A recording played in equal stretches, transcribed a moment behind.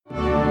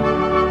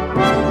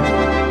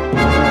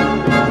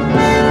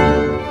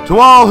To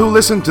all who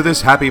listen to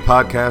this happy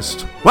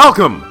podcast,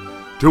 welcome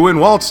to In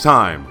Walt's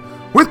Time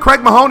with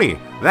Craig Mahoney.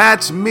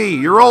 That's me,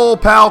 your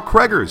old pal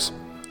Craigers.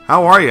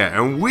 How are you?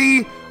 And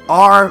we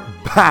are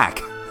back.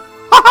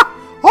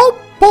 Oh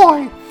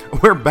boy!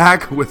 We're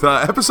back with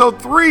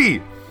episode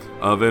 3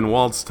 of In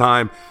Walt's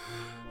Time.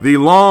 The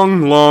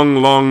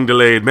long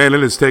delayed. Man, it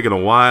has taken a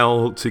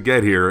while to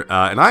get here.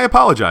 And I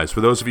apologize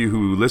for those of you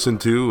who listened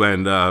to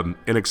and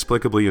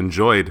inexplicably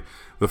enjoyed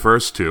the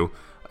first 2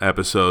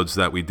 episodes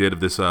that we did of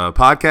this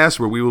podcast,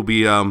 where we will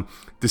be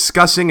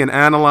discussing and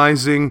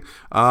analyzing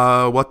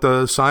what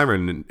the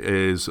siren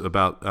is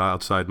about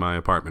outside my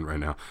apartment right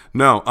now.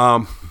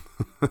 No,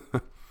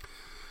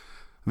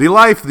 the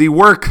life, the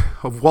work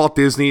of Walt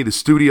Disney, the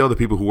studio, the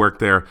people who worked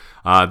there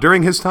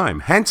during his time.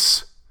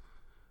 Hence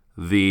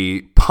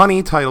the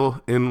punny title,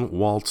 In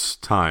Walt's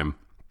Time,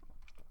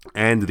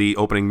 and the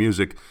opening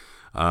music,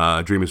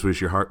 Dream is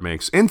Wish Your Heart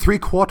Makes, in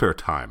 3/4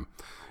 time.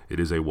 It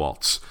is a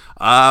waltz.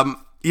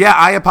 Yeah,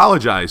 I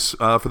apologize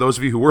for those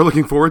of you who were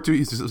looking forward to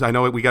it. I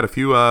know we got a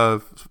few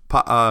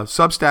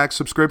Substack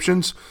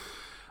subscriptions,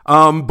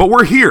 but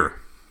we're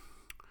here.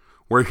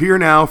 We're here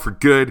now for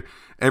good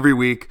every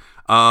week.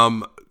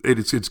 You're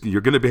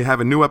going to be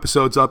having new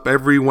episodes up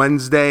every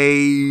Wednesday.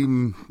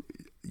 You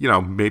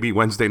know, maybe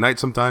Wednesday night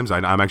sometimes.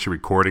 I'm actually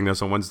recording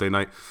this on Wednesday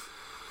night.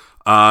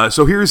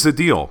 So here's the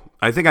deal.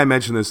 I think I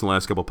mentioned this in the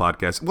last couple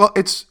podcasts. Well,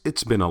 it's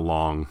been a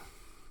long,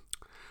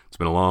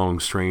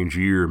 strange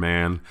year,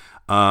 man.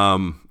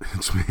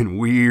 It's been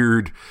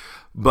weird,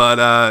 but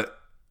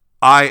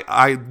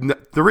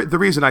the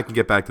reason I can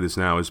get back to this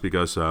now is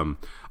because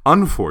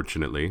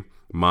unfortunately,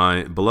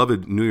 my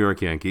beloved New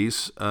York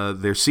Yankees,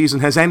 their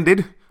season has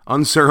ended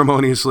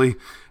unceremoniously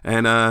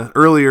and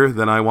earlier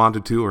than I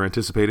wanted to or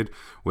anticipated,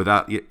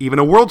 without even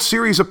a World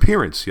Series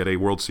appearance, yet a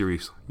World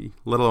Series,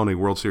 let alone a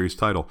World Series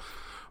title.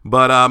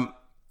 But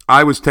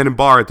I was tending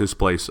bar at this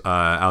place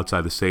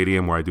outside the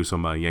stadium where I do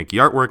some Yankee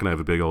artwork, and I have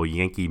a big old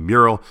Yankee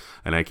mural,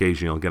 and I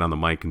occasionally get on the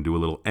mic and do a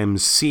little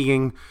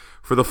emceeing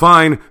for the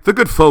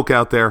good folk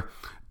out there.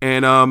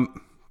 And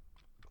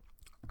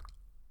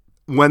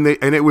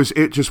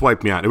it just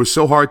wiped me out. It was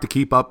so hard to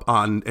keep up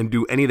on and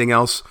do anything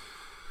else,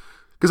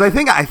 because I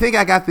think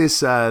I got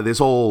this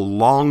old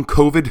long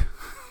COVID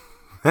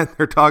that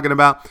they're talking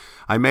about.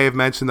 I may have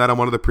mentioned that on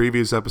one of the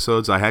previous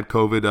episodes. I had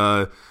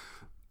COVID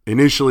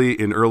initially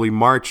in late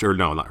March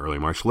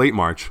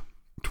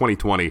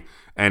 2020,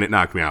 and it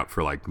knocked me out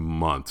for like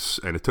months,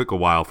 and it took a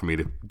while for me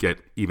to get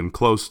even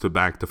close to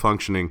back to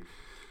functioning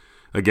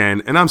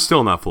again, and I'm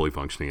still not fully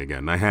functioning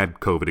again. I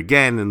had COVID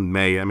again in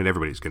May. I mean,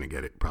 everybody's going to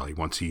get it probably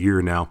once a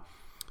year now.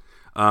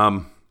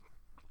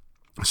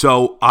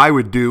 So I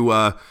would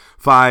do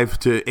 5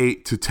 to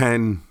 8 to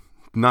 10,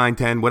 9,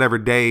 10, whatever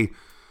day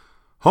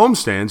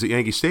homestands at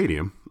Yankee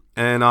Stadium,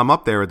 and I'm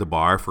up there at the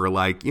bar for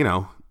like, you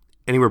know,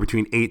 anywhere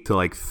between 8 to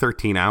like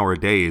 13-hour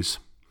days,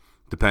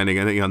 depending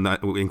on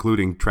that,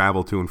 including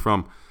travel to and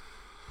from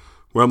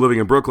where I'm living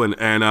in Brooklyn.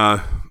 And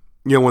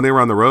when they were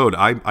on the road,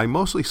 I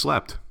mostly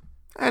slept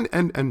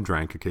and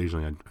drank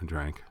occasionally. I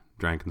drank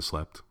and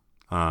slept.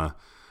 I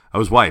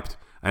was wiped,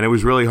 and it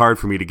was really hard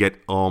for me to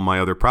get all my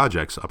other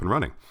projects up and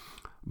running.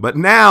 But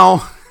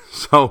now,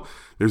 so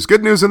there's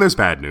good news and there's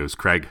bad news,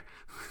 Craig.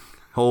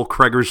 Old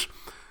Craigers.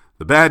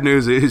 The bad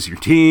news is your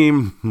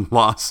team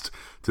lost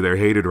to their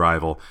hated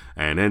rival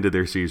and ended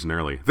their season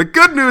early. The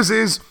good news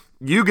is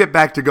you get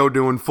back to go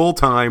doing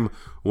full-time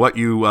what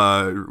you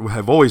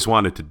have always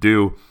wanted to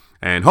do,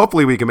 and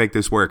hopefully we can make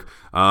this work.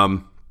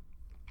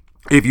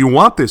 If you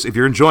want this, if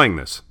you're enjoying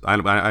this,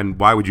 and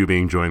why would you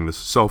be enjoying this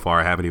so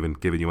far? I haven't even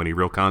given you any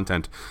real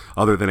content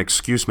other than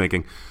excuse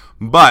making.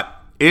 But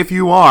if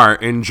you are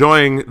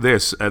enjoying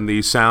this and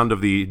the sound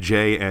of the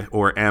J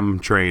or M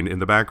train in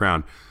the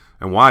background,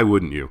 and why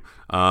wouldn't you?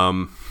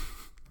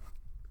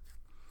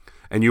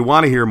 And you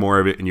want to hear more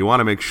of it, and you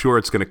want to make sure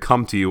it's going to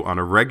come to you on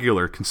a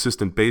regular,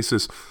 consistent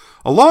basis,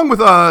 along with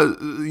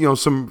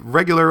some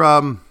regular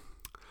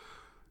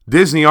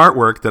Disney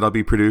artwork that I'll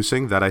be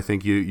producing that I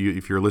think you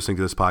if you're listening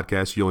to this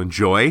podcast, you'll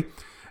enjoy.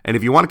 And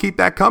if you want to keep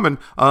that coming,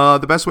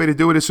 the best way to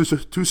do it is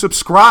to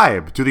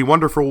subscribe to the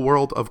wonderful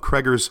world of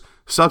Craigers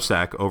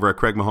Substack over at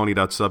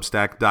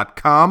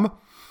craigmahoney.substack.com.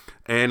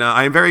 And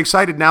I am very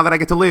excited now that I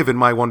get to live in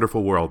my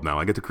wonderful world now.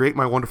 I get to create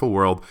my wonderful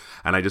world,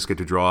 and I just get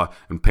to draw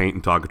and paint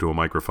and talk into a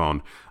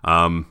microphone.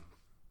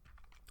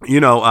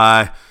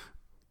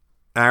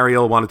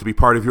 Ariel wanted to be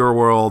part of your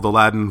world.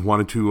 Aladdin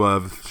wanted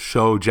to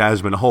show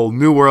Jasmine a whole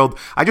new world.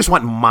 I just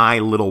want my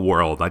little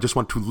world. I just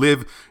want to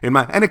live in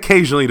and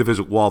occasionally to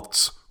visit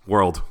Walt's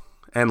world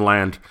and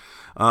land.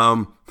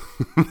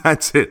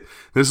 That's it.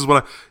 This is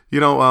what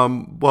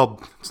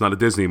well, it's not a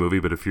Disney movie,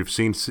 but if you've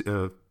seen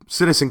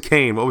Citizen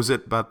Kane, what was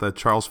it about the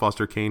Charles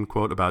Foster Kane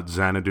quote about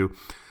Xanadu?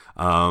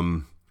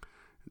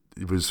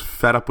 He was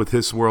fed up with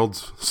his world,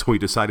 so he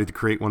decided to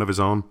create one of his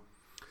own.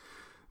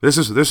 This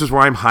is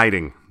where I'm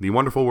hiding, the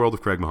wonderful world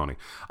of Craig Mahoney.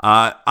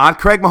 On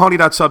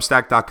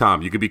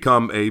craigmahoney.substack.com, you can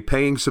become a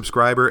paying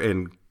subscriber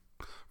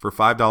for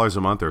 $5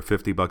 a month or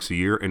 $50 a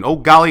year. And oh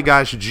golly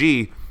gosh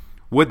gee,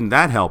 wouldn't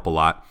that help a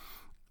lot?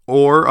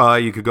 Or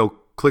you could go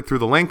click through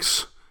the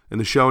links in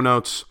the show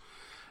notes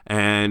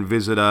and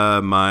visit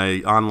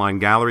my online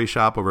gallery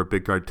shop over at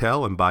Big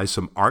Cartel and buy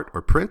some art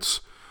or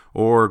prints.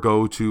 Or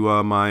go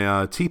to my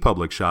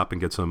TeePublic shop and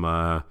get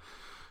some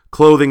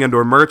clothing and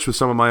or merch with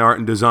some of my art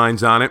and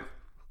designs on it.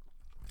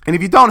 And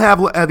if you don't have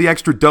the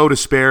extra dough to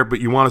spare,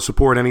 but you want to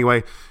support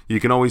anyway,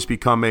 you can always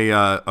become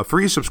a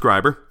free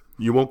subscriber.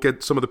 You won't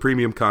get some of the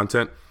premium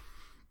content.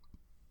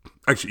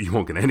 Actually, you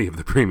won't get any of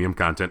the premium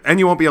content, and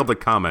you won't be able to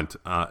comment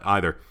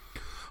either.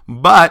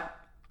 But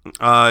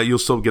you'll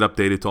still get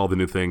updated to all the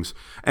new things.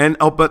 And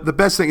but the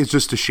best thing is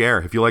just to share.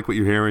 If you like what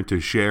you're hearing,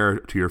 to share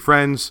to your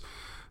friends,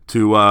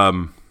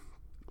 to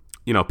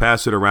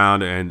pass it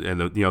around,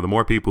 and the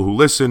more people who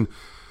listen,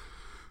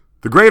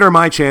 the greater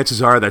my chances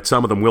are that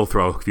some of them will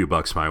throw a few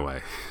bucks my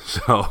way.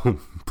 So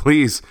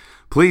please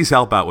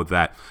help out with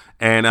that.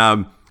 And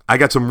I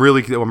got I'm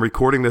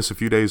recording this a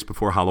few days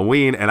before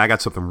Halloween, and I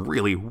got something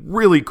really,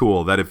 really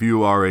cool that if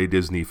you are a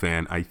Disney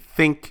fan, I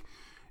think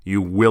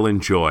you will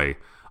enjoy.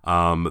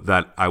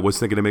 That I was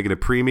thinking of making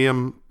it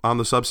premium on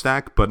the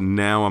Substack, but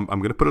now I'm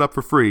going to put it up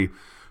for free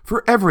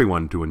for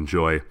everyone to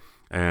enjoy.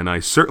 And I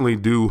certainly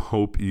do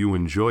hope you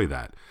enjoy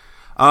that.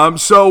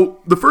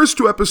 So the first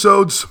 2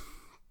 episodes,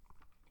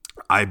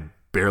 I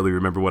barely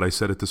remember what I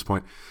said at this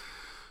point.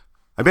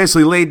 I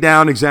basically laid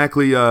down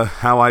exactly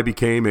how I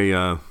became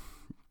a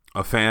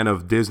fan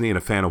of Disney and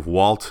a fan of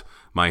Walt,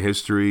 my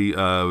history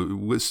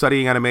with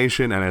studying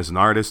animation and as an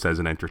artist, as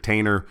an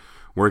entertainer,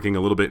 working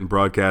a little bit in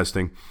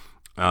broadcasting.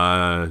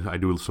 I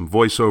do some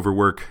voiceover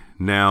work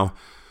now.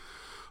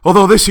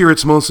 Although this year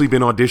it's mostly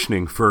been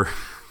auditioning for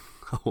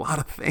a lot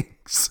of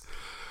things.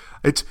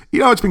 It's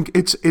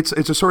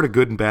a sort of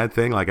good and bad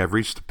thing. Like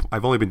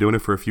I've only been doing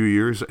it for a few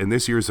years, and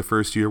this year is the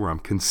first year where I'm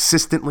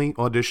consistently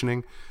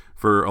auditioning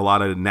for a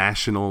lot of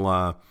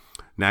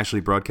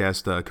nationally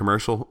broadcast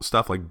commercial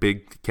stuff, like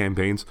big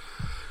campaigns.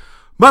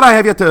 But I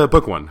have yet to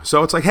book one,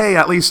 so it's like, hey,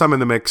 at least I'm in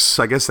the mix.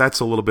 I guess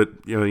that's a little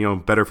bit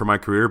better for my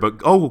career.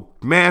 But oh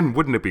man,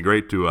 wouldn't it be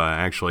great to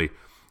actually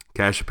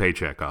cash a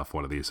paycheck off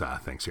one of these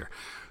things here?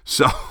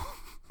 So.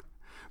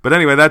 But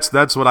anyway,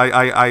 that's what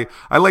I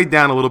laid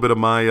down a little bit of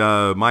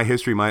my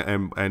history,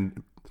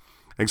 and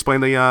explain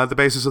the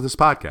basis of this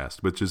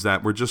podcast, which is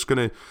that we're just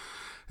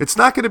it's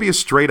not gonna be a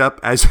straight up,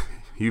 as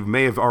you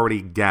may have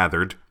already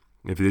gathered,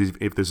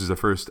 if this is the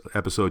first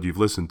episode you've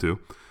listened to,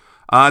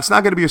 it's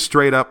not gonna be a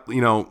straight up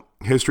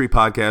history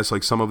podcast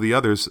like some of the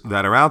others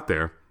that are out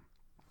there.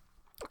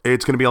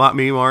 It's gonna be a lot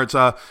me more. It's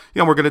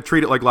we're gonna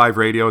treat it like live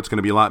radio. It's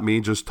gonna be a lot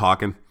me just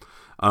talking,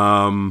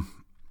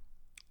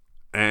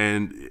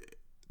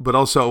 But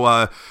also,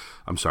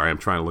 I'm sorry, I'm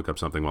trying to look up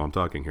something while I'm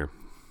talking here.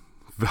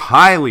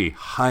 Highly,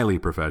 highly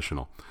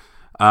professional.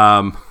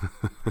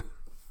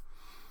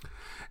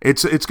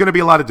 It's going to be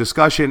a lot of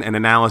discussion and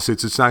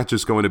analysis. It's not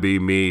just going to be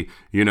me,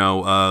 reading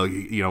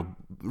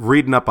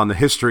up on the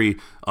history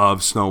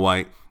of Snow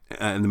White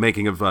and the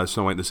making of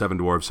Snow White and the Seven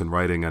Dwarfs and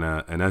writing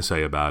an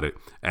essay about it,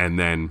 and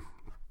then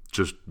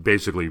just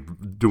basically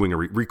doing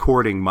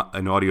recording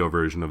an audio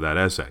version of that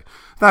essay.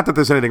 Not that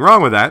there's anything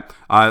wrong with that.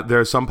 There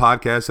are some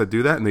podcasts that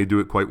do that, and they do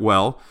it quite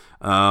well.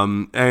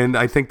 And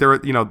I think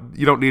you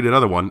don't need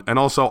another one. And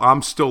also,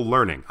 I'm still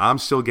learning. I'm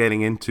still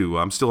getting into.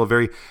 I'm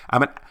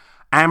an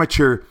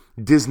amateur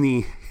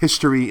Disney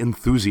history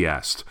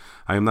enthusiast.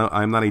 I'm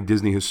not a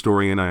Disney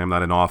historian. I am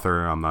not an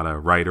author. I'm not a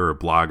writer, a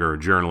blogger, a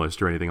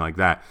journalist, or anything like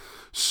that.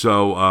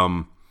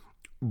 So,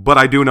 but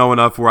I do know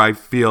enough where I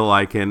feel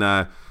I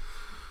can.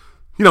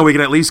 We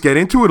can at least get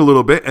into it a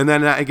little bit, and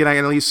then I can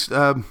at least,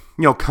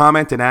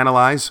 comment and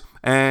analyze.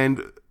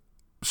 And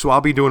so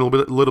I'll be doing a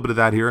little bit of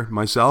that here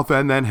myself,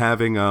 and then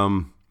having,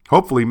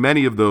 hopefully,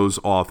 many of those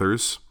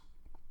authors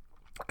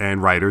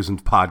and writers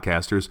and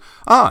podcasters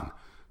on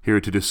here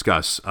to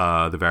discuss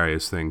the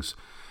various things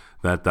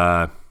that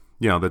that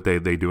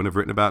they do and have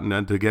written about,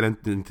 and to get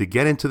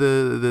into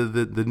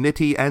the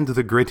nitty and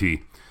the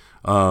gritty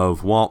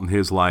of Walt and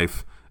his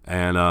life,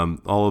 and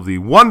all of the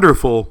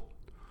wonderful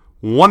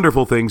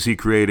things he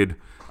created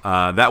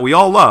that we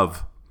all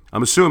love.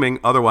 I'm assuming,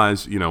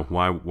 otherwise,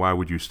 why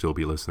would you still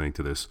be listening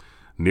to this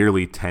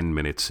nearly 10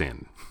 minutes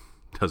in?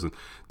 Doesn't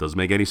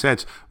make any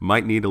sense.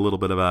 Might need a little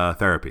bit of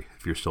therapy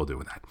if you're still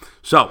doing that.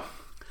 So,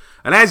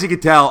 and as you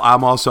can tell, I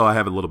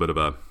have a little bit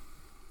of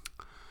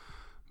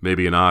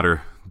maybe an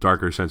odder,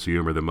 darker sense of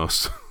humor than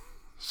most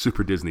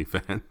Super Disney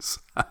fans.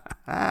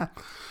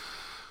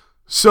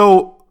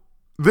 So,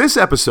 this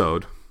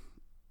episode,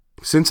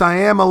 since I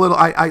am a little,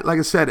 like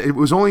I said, it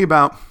was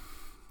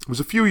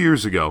a few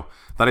years ago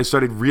that I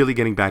started really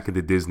getting back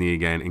into Disney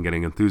again and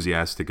getting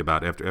enthusiastic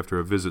about it. After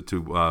a visit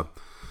to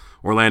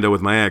Orlando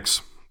with my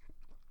ex,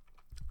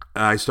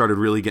 I started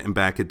really getting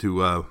back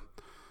into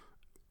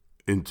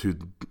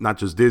not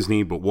just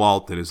Disney, but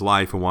Walt and his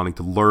life, and wanting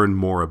to learn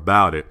more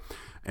about it.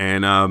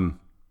 And,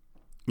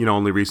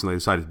 only recently I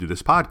decided to do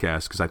this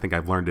podcast because I think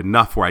I've learned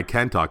enough where I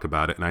can talk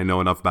about it, and I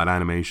know enough about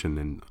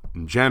animation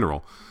in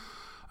general,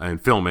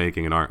 and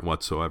filmmaking and art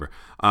whatsoever.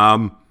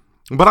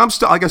 But I'm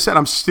still, like I said,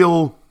 I'm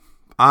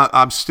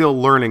I'm still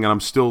learning and I'm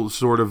still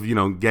sort of,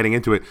 getting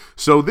into it.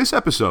 So this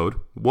episode,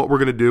 what we're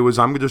going to do is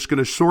I'm just going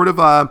to sort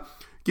of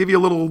give you a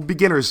little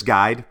beginner's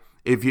guide.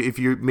 If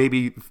you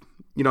maybe,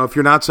 if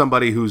you're not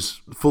somebody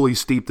who's fully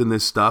steeped in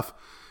this stuff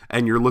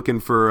and you're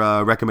looking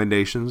for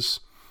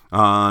recommendations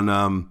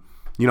on,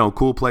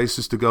 cool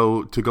places to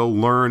go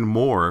learn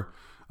more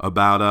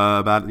about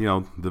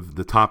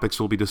the topics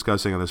we'll be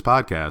discussing on this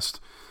podcast.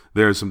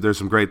 There's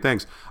some great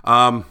things.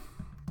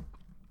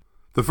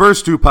 The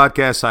first two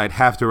podcasts I'd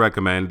have to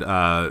recommend,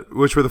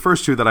 which were the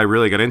first two that I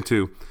really got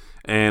into,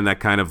 and that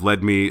kind of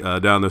led me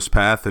down this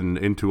path and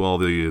into all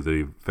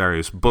the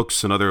various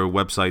books and other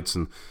websites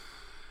and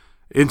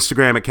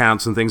Instagram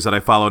accounts and things that I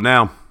follow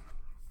now,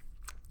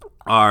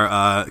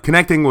 are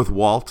Connecting with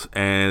Walt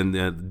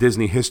and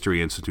Disney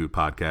History Institute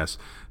podcast.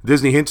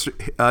 Disney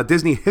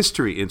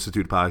History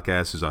Institute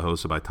podcast is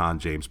hosted by Tom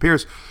James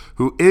Pierce,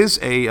 who is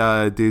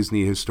a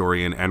Disney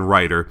historian and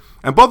writer.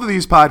 And both of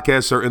these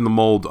podcasts are in the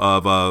mold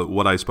of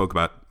what I spoke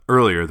about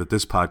earlier, that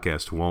this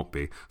podcast won't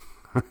be.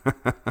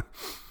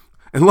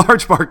 In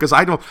large part because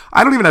I don't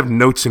even have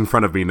notes in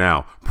front of me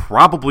now.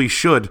 Probably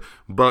should,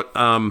 but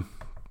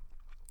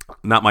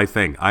not my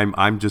thing. I'm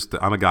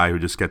a guy who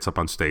just gets up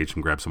on stage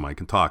and grabs a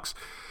mic and talks.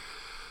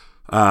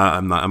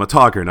 I'm a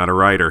talker, not a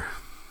writer.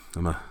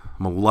 I'm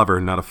a lover,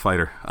 not a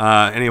fighter.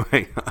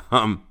 Anyway,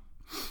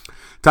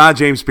 Todd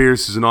James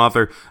Pierce is an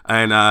author,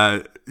 and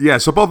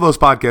so both of those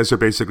podcasts are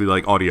basically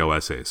like audio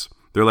essays.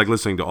 They're like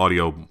listening to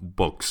audio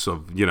books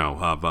of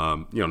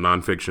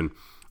nonfiction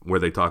where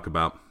they talk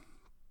about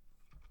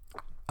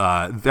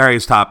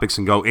various topics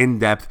and go in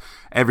depth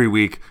every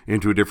week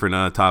into a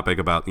different topic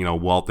about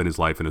Walt and his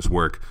life and his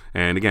work.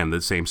 And again,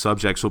 the same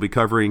subjects we'll be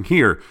covering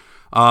here.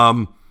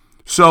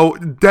 So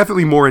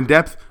definitely more in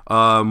depth,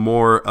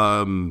 more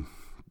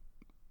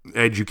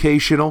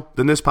educational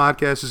than this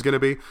podcast is going to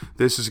be.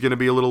 This is going to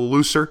be a little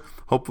looser,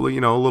 hopefully,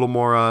 a little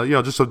more,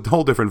 just a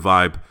whole different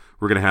vibe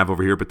we're going to have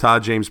over here. But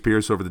Todd James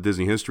Pierce over the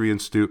Disney History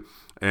Institute,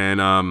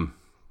 and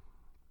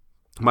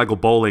Michael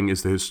Bowling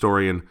is the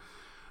historian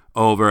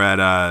over at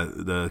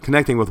the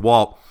Connecting with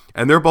Walt,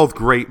 and they're both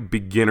great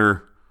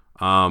beginner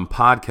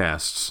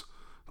podcasts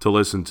to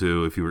listen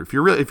to if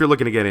you're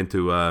looking to get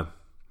into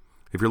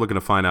if you're looking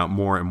to find out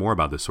more and more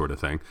about this sort of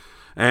thing.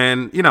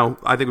 And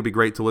I think it would be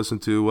great to listen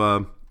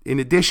to in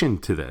addition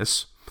to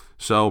this.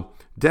 So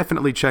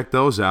definitely check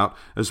those out,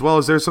 as well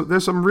as there's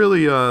some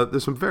really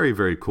there's some very,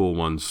 very cool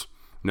ones.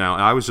 Now,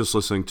 I was just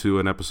listening to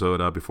an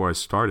episode before I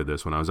started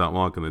this, when I was out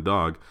walking the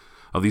dog,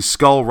 of the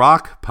Skull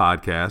Rock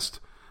podcast,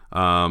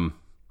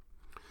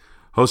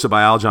 hosted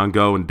by Aljon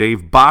Go and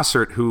Dave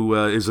Bossert, who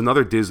is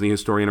another Disney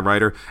historian and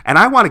writer. And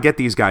I want to get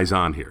these guys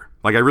on here.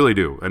 Like, I really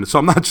do. And so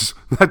I'm not just,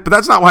 but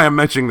that's not why I'm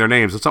mentioning their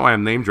names. That's not why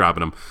I'm name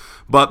dropping them.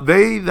 But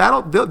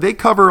they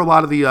cover a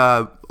lot of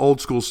the old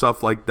school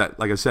stuff like that,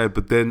 like I said,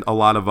 but then a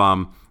lot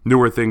of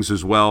newer things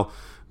as well.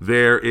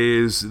 There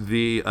is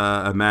the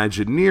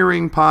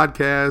Imagineering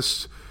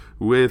podcast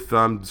with,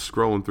 I'm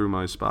scrolling through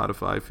my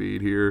Spotify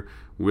feed here,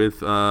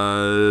 with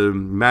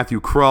Matthew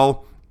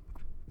Krull.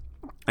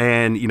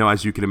 And,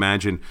 as you can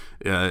imagine,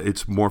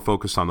 it's more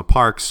focused on the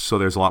parks, so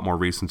there's a lot more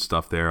recent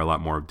stuff there, a lot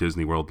more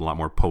Disney World, a lot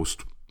more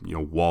post,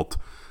 Walt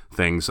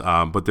things.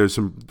 But there's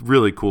some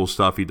really cool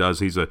stuff he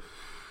does.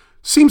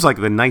 Seems like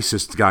the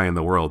nicest guy in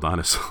the world,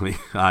 honestly.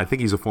 I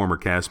think he's a former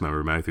cast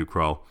member, Matthew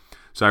Krull.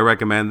 So I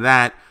recommend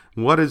that.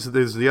 Is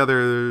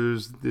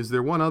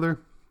there one other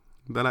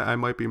that I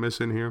might be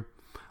missing here?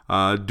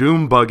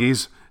 Doom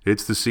Buggies.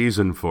 It's the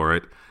season for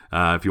it.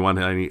 If you want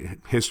any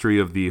history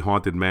of the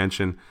Haunted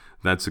Mansion,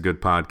 that's a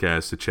good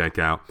podcast to check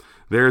out.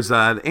 There's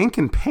Ink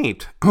and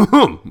Paint.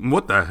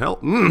 What the hell?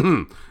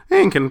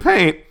 Ink and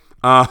Paint.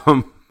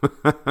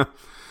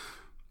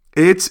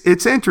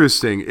 It's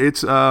interesting.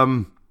 It's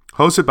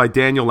hosted by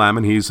Daniel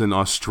Lamon. He's an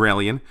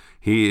Australian.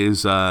 He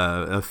is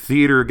a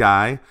theater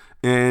guy,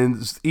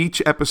 and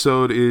each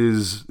episode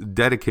is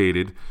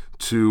dedicated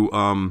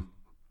to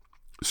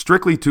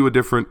strictly to a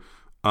different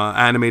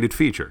animated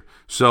feature.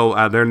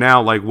 So they're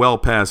now like well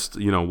past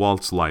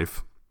Walt's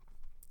life,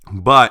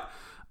 but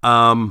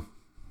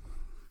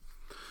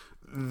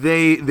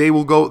they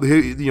will go,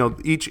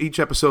 each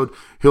episode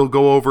he'll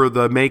go over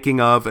the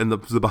making of and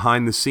the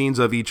behind the scenes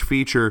of each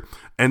feature,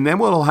 and then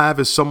what he'll have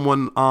is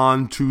someone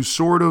on to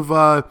sort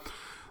of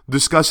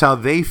discuss how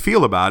they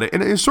feel about it,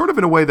 and it's sort of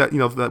in a way that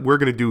that we're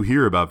going to do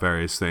here about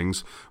various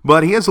things.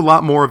 But he has a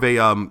lot more of a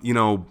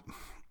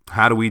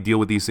how do we deal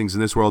with these things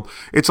in this world?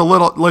 It's a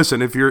little,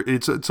 listen, if you're,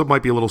 it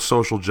might be a little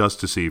social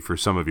justice-y for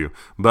some of you,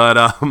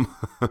 but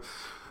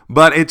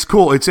but it's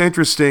cool, it's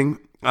interesting.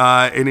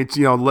 And it's,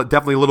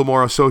 definitely a little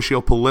more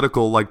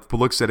socio-political, like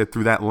looks at it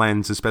through that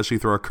lens, especially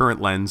through our current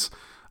lens,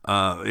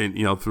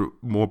 and, through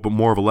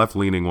more of a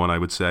left-leaning one, I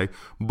would say.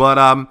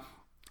 But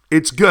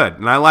it's good,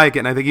 and I like it,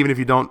 and I think even if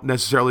you don't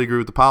necessarily agree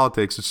with the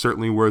politics, it's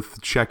certainly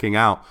worth checking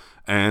out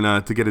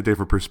and to get a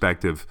different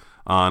perspective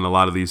on a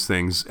lot of these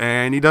things.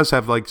 And he does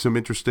have, like, some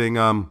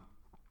interesting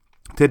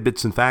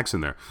tidbits and facts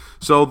in there.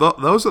 So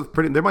those are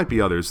pretty, there might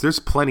be others. There's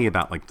plenty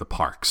about, like, the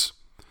parks.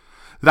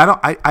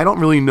 I don't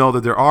really know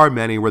that there are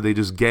many where they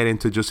just get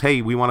into just,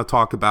 hey, we want to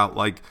talk about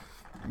like,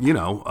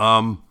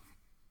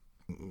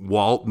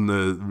 Walt and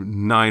the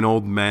Nine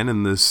Old Men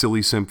and the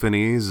Silly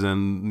Symphonies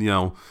and,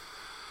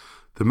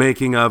 the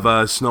making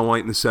of Snow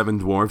White and the Seven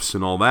Dwarfs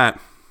and all that.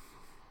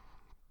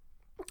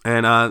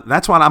 And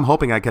that's what I'm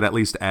hoping I could at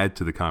least add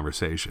to the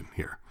conversation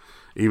here,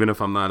 even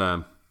if I'm not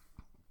a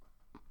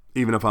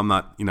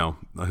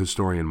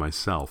historian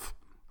myself.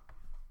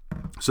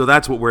 So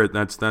that's what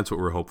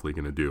we're hopefully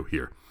going to do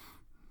here.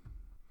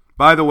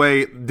 By the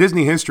way,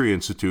 Disney History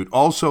Institute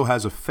also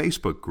has a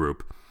Facebook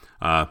group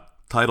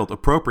titled,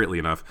 appropriately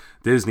enough,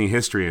 Disney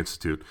History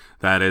Institute,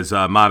 that is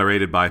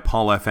moderated by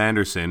Paul F.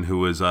 Anderson,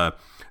 who is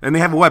and they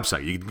have a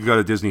website. You can go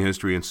to Disney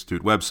History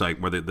Institute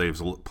website where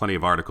there's plenty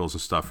of articles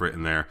and stuff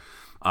written there.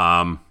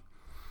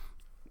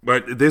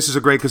 But this is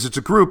great because it's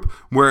a group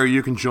where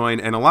you can join,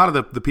 and a lot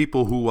of the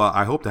people who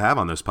I hope to have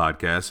on this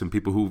podcast and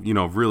people who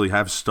really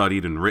have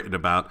studied and written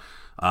about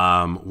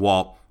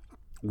Walt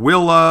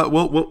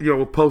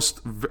we'll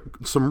post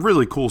some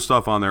really cool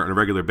stuff on there on a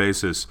regular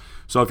basis.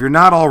 So if you're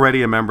not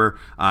already a member,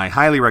 I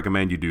highly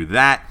recommend you do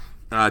that.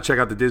 Check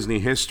out the Disney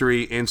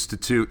History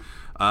Institute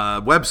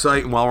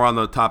website. And while we're on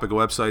the topic of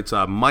websites,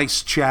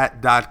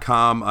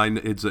 micechat.com.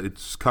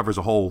 It covers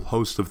a whole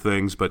host of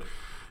things, but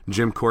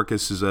Jim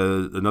Korkis is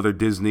another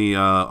Disney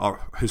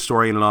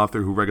historian and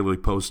author who regularly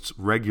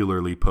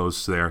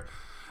posts there,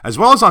 as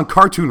well as on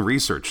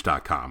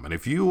cartoonresearch.com. And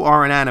if you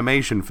are an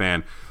animation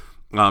fan,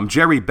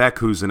 Jerry Beck,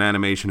 who's an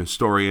animation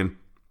historian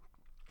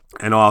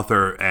and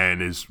author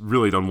and has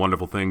really done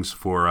wonderful things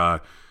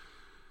for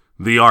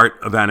the art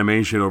of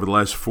animation over the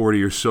last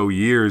 40 or so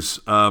years.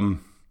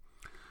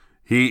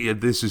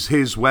 This is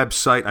his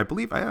website. I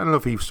don't know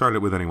if he started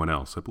it with anyone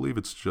else. I believe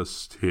it's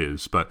just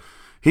his, but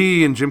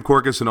he and Jim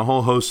Korkis and a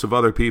whole host of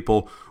other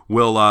people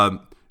will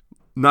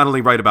not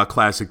only write about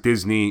classic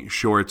Disney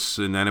shorts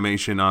and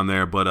animation on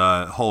there, but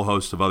a whole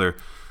host of other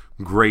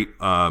great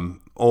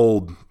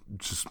old,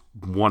 just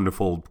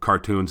wonderful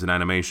cartoons and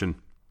animation.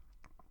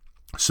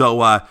 So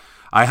I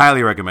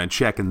highly recommend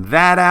checking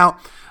that out.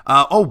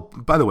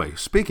 By the way,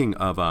 speaking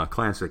of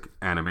classic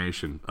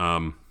animation,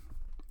 and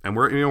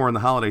we're in the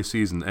holiday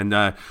season,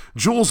 and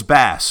Jules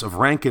Bass of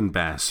Rankin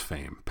Bass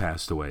fame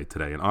passed away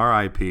today, and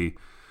R.I.P.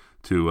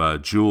 to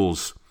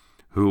Jules,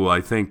 who I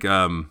think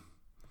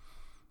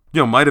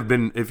might have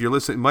been, if you're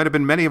listening, might have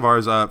been many of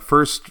ours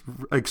first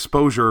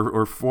exposure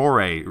or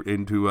foray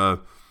into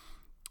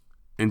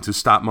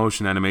stop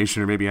motion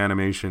animation, or maybe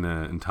animation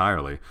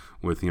entirely,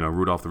 with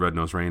Rudolph the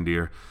Red-Nosed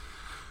Reindeer,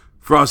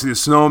 Frosty the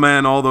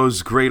Snowman, all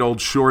those great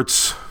old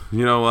shorts.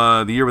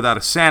 The Year Without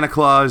a Santa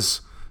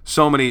Claus.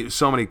 So many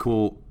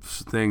cool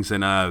things.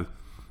 And what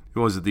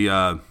was it?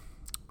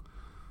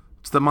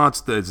 It's the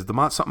monster. Is it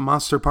the something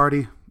Monster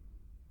Party?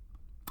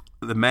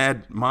 The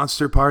Mad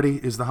Monster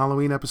Party is the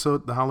Halloween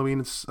episode, the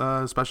Halloween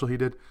special he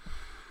did,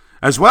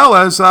 as well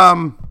as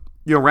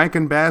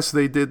Rankin Bass.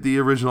 They did the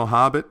original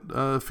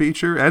Hobbit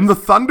feature and the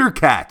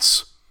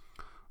Thundercats,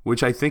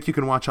 which I think you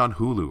can watch on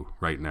Hulu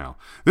right now.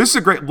 This is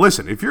a great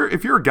listen. If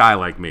you're a guy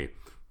like me,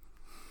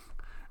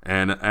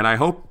 and I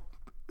hope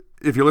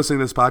if you're listening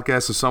to this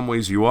podcast, in some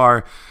ways you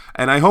are,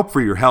 and I hope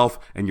for your health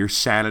and your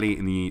sanity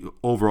and the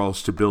overall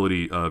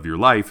stability of your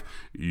life,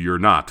 you're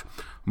not.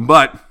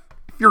 But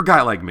if you're a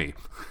guy like me,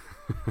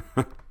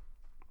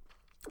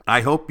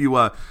 I hope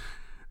you.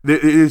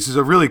 This is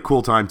a really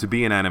cool time to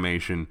be an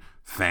animation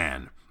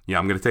fan. Yeah,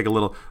 I'm going to take a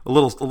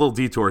little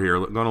detour here,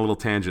 going on a little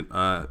tangent.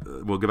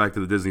 We'll get back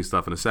to the Disney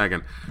stuff in a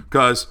second,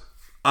 because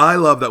I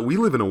love that we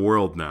live in a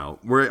world now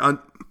where on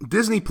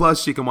Disney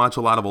Plus you can watch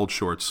a lot of old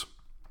shorts,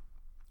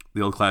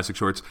 the old classic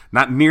shorts.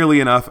 Not nearly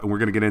enough, and we're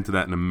going to get into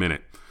that in a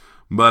minute.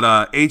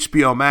 But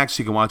HBO Max,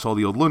 you can watch all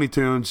the old Looney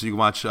Tunes. You can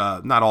watch,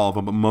 not all of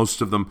them, but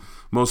most of them.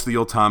 Most of the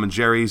old Tom and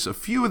Jerry's. A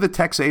few of the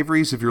Tex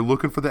Averys, if you're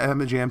looking for the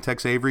MGM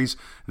Tex Averys,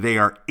 they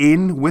are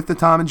in with the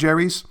Tom and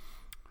Jerry's.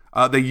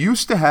 They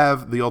used to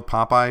have the old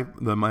Popeye,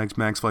 the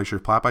Max Fleischer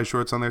Popeye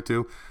shorts on there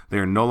too. They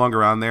are no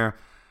longer on there.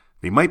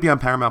 They might be on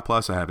Paramount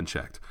Plus. I haven't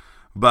checked.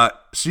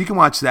 But so you can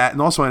watch that, and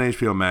also on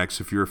HBO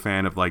Max if you're a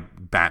fan of like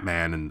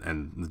Batman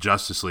and the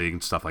Justice League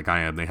and stuff like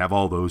I am. They have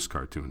all those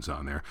cartoons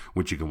on there,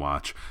 which you can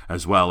watch,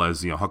 as well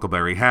as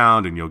Huckleberry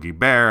Hound and Yogi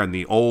Bear and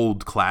the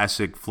old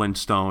classic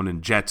Flintstone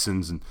and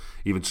Jetsons and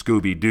even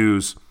Scooby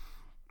Doo's.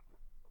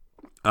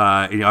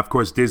 Of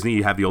course, Disney.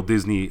 You have the old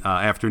Disney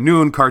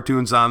afternoon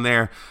cartoons on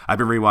there. I've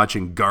been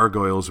rewatching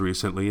Gargoyles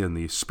recently in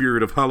the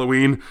spirit of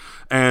Halloween,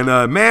 and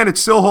man, it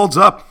still holds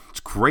up. It's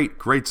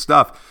great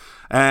stuff.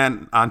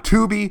 And on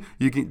Tubi,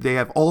 they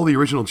have all the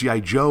original G.I.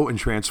 Joe and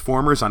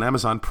Transformers. On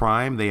Amazon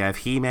Prime, they have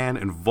He-Man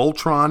and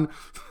Voltron.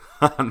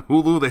 On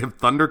Hulu, they have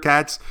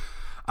Thundercats.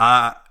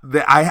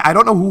 I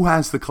don't know who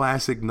has the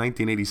classic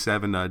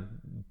 1987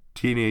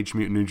 Teenage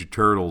Mutant Ninja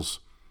Turtles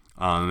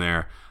on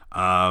there.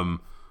 I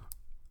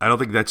don't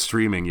think that's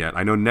streaming yet.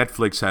 I know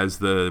Netflix has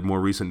the more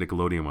recent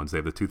Nickelodeon ones. They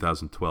have the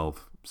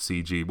 2012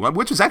 CG one,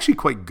 which is actually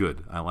quite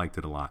good. I liked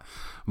it a lot.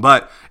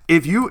 But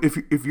if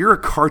you're a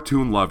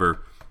cartoon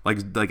lover,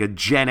 like a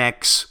Gen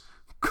X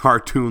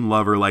cartoon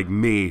lover like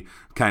me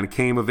kind of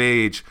came of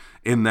age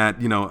in that,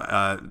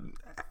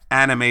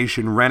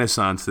 animation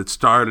renaissance that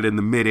started in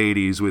the mid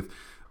 80s with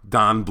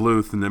Don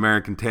Bluth and the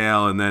American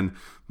Tail, and then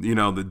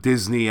the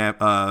Disney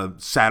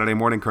Saturday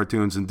morning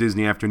cartoons and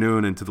Disney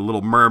Afternoon, into the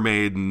Little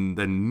Mermaid and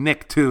then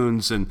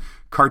Nicktoons and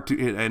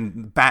cartoon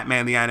and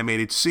Batman the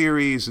Animated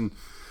Series, and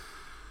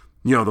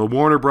the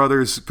Warner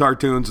Brothers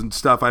cartoons and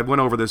stuff. I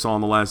went over this all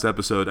in the last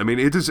episode. I mean,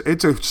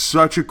 it's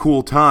such a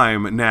cool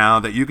time now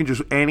that you can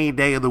just any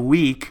day of the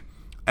week,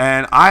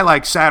 and I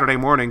like Saturday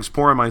mornings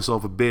pouring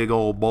myself a big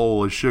old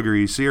bowl of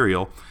sugary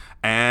cereal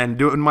and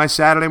doing my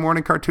Saturday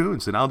morning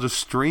cartoons, and I'll just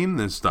stream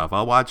this stuff.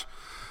 I'll watch.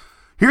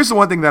 Here's the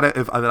one thing that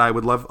I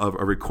would love,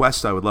 a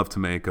request I would love to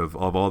make of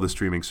all the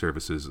streaming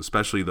services,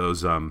 especially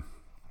those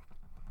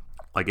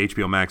like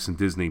HBO Max and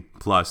Disney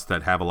Plus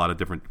that have a lot of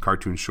different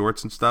cartoon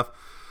shorts and stuff.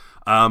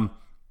 Do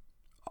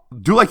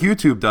like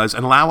YouTube does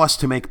and allow us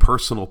to make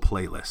personal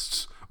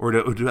playlists, or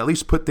to at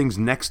least put things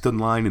next in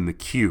line in the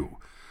queue.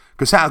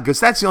 Because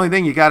that's the only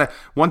thing you gotta.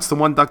 Once the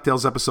one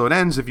DuckTales episode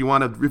ends, if you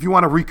want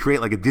to recreate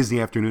like a Disney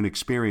afternoon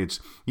experience,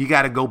 you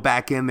got to go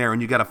back in there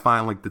and you got to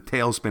find like the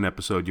Tailspin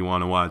episode you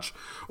want to watch,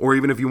 or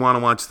even if you want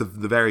to watch the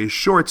various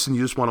shorts and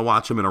you just want to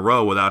watch them in a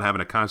row without having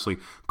to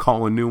constantly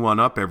call a new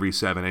one up every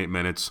 7-8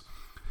 minutes.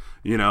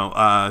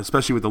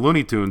 Especially with the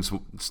Looney Tunes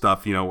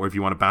stuff, or if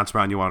you want to bounce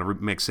around, you want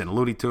to mix in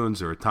Looney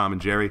Tunes or Tom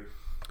and Jerry.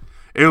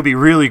 It would be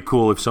really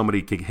cool if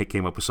somebody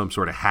came up with some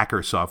sort of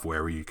hacker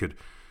software where you could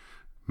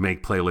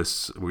make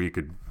playlists, where you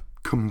could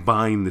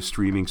combine the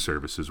streaming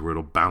services, where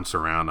it'll bounce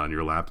around on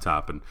your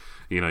laptop, and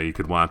you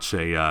could watch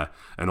an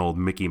old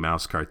Mickey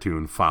Mouse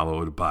cartoon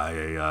followed by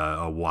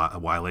a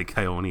Wile E.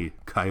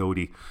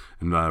 Coyote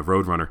and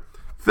Roadrunner.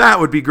 That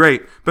would be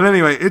great. But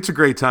anyway, it's a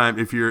great time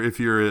if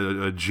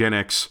you're a Gen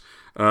X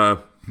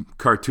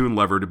cartoon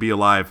lover to be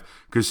alive,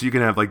 because you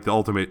can have like the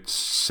ultimate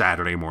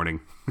Saturday morning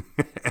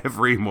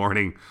every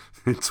morning.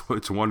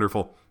 It's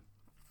wonderful.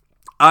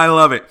 I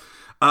love it.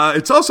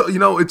 It's also,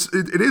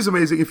 it is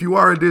amazing if you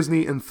are a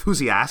Disney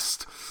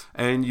enthusiast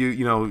and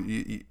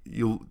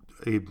you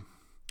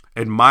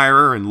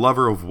admirer and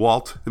lover of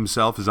Walt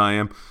himself, as I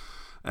am,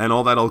 and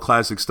all that old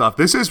classic stuff.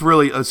 This is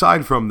really,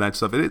 aside from that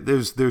stuff,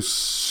 there's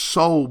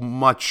so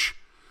much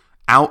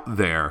out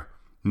there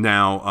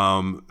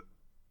now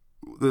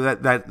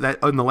that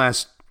in the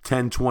last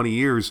 10, 20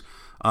 years,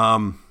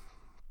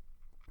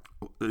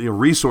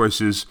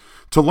 resources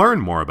to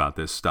learn more about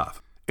this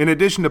stuff. In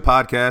addition to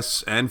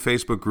podcasts and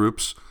Facebook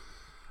groups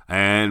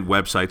and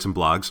websites and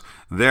blogs,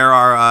 there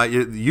are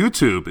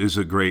YouTube is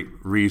a great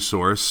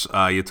resource.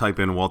 You type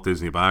in Walt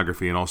Disney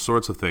biography and all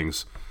sorts of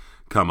things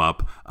come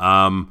up.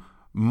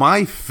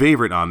 My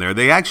favorite on there,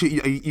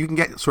 you can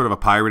get sort of a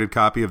pirated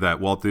copy of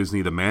that Walt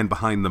Disney, The Man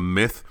Behind the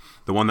Myth,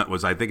 the one that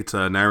was, I think it's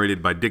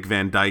narrated by Dick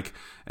Van Dyke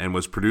and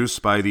was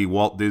produced by the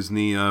Walt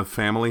Disney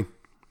family.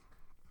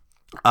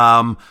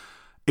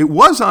 It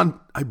was on,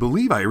 I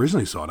believe I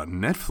originally saw it on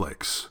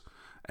Netflix.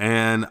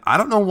 And I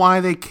don't know why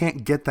they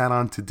can't get that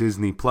onto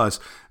Disney Plus,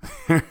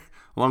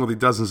 along with the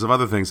dozens of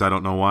other things. I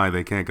don't know why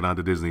they can't get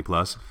onto Disney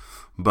Plus,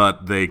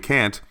 but they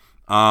can't.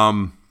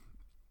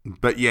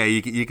 But yeah,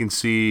 you can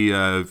see,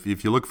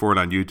 if you look for it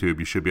on YouTube,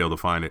 you should be able to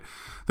find it.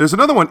 There's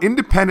another one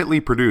independently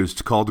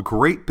produced called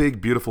Great Big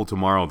Beautiful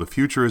Tomorrow, The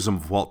Futurism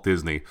of Walt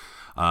Disney,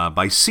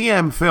 by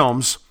CM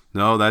Films.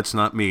 No, that's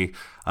not me.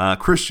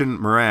 Christian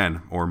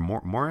Moran, or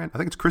Moran? I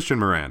think it's Christian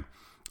Moran.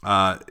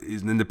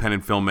 He's an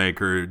independent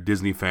filmmaker,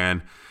 Disney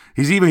fan.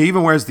 He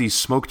even wears the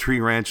Smoke Tree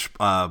Ranch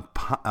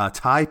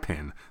tie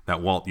pin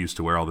that Walt used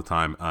to wear all the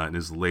time in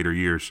his later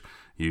years.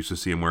 You used to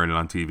see him wearing it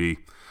on TV.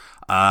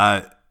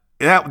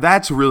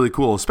 That's really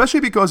cool,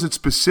 especially because it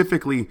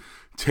specifically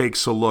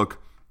takes a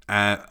look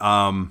at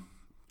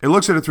it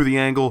looks at it through the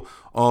angle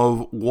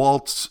of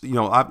Walt's,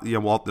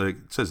 Walt it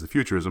says the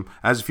futurism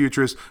as a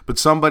futurist, but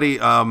somebody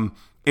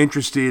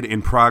interested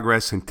in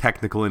progress and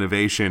technical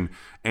innovation,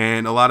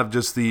 and a lot of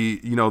just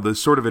the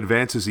sort of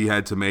advances he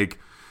had to make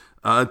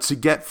to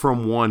get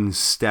from one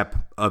step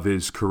of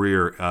his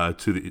career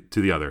to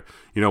the other.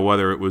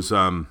 Whether it was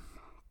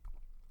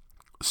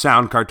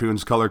sound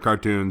cartoons, color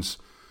cartoons,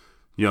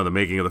 the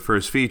making of the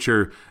first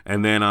feature,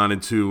 and then on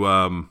into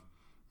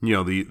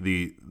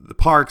the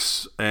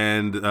parks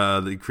and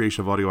the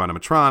creation of audio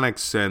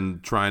animatronics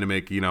and trying to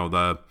make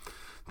the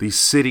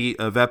city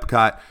of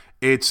Epcot.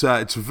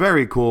 It's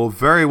very cool,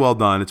 very well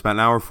done. It's about an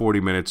hour 40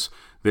 minutes.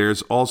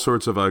 There's all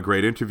sorts of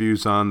great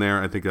interviews on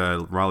there. I think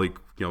Raleigh,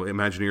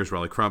 Imagineers,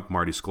 Raleigh Crump,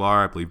 Marty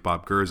Sklar, I believe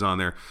Bob Gurr's on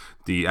there.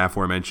 The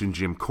aforementioned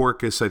Jim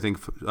Korkis, I think,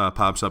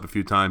 pops up a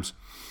few times.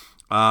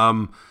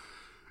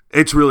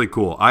 It's really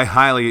cool. I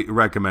highly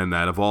recommend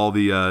that. Of all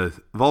the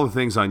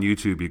things on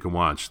YouTube you can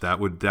watch, that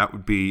would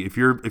be, if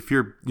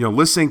you're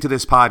listening to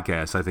this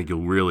podcast, I think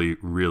you'll really,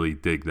 really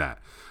dig that.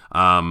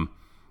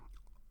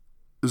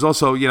 There's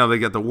also, they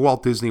got the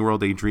Walt Disney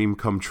World A Dream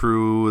Come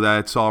True.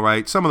 That's all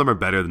right. Some of them are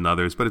better than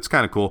others, but it's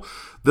kind of cool.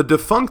 The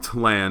Defunct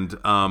Land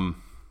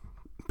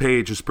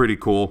page is pretty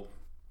cool.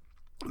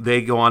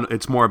 They go on.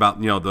 It's more about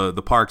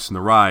the parks and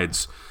the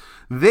rides.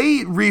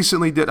 They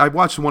recently did. I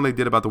watched the one they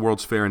did about the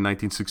World's Fair in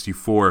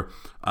 1964.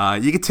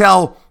 You could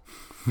tell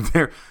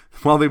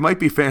while they might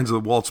be fans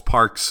of Walt's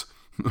Parks,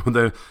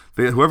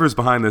 whoever's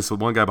behind this, the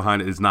one guy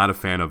behind it is not a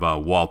fan of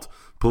Walt.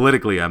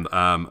 Politically,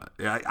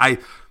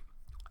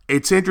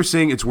 it's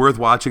interesting. It's worth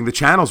watching. The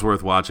channel's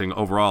worth watching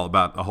overall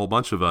about a whole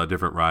bunch of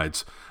different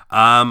rides.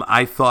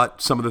 I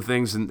thought some of the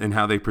things and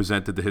how they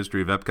presented the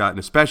history of Epcot, and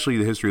especially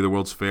the history of the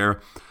World's Fair,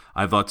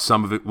 I thought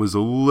some of it was a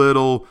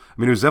little,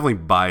 it was definitely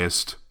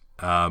biased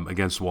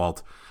against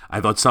Walt.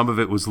 I thought some of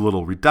it was a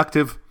little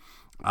reductive.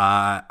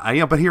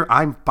 But here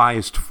I'm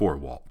biased for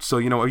Walt. So,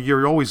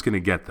 you're always going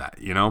to get that,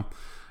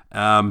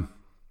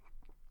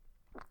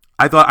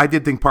 I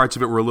did think parts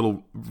of it were a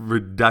little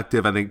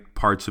reductive. I think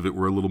parts of it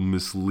were a little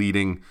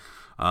misleading.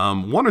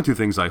 One or two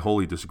things I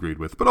wholly disagreed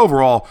with. But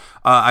overall,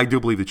 I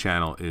do believe the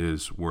channel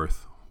is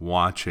worth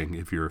watching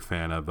if you're a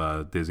fan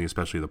of Disney,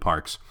 especially the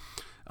parks.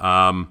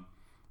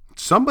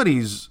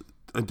 Somebody's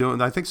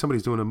doing a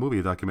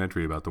a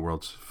documentary about the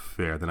World's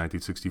Fair, the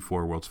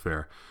 1964 World's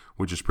Fair,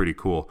 which is pretty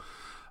cool.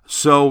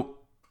 So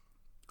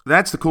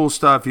that's the cool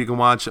stuff you can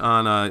watch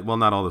on,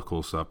 not all the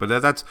cool stuff, but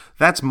that's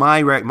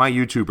my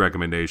YouTube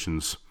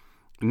recommendations.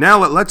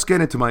 Now let's get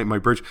into my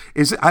bridge.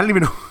 I don't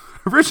even know.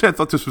 Originally, I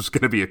thought this was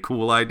going to be a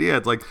cool idea.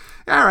 It's like,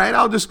 all right,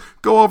 I'll just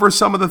go over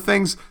some of the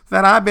things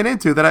that I've been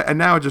into and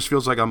now it just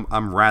feels like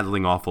I'm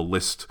rattling off a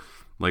list,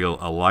 like a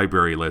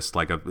library list,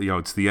 like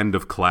it's the end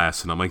of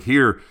class, and I'm like,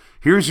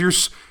 here's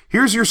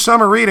your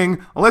summer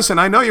reading. Listen,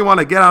 I know you want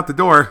to get out the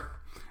door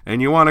and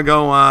you want to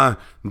go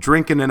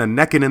drinking and a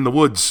necking in the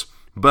woods,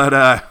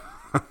 but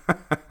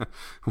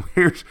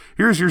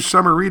here's your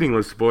summer reading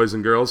list, boys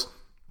and girls.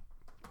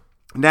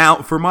 Now,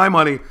 for my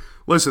money,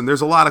 listen,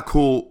 there's a lot of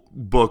cool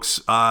books.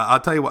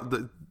 I'll tell you what,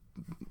 the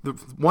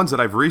ones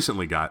that I've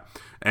recently got,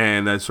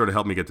 and that sort of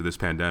helped me get through this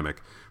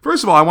pandemic.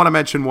 First of all, I want to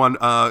mention one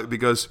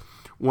because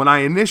when I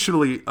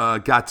initially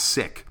got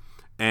sick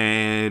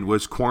and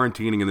was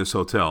quarantining in this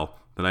hotel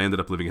that I ended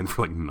up living in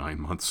for like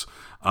 9 months,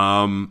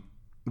 the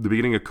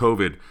beginning of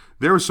COVID,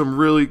 there were some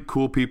really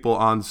cool people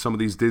on some of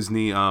these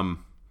Disney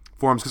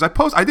forums, because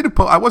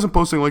I wasn't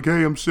posting like,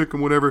 hey, I'm sick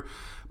and whatever.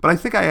 But I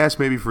think I asked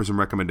maybe for some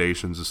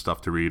recommendations of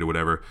stuff to read or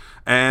whatever.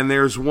 And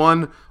there's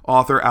one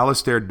author,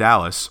 Alastair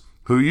Dallas,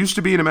 who used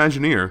to be an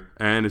Imagineer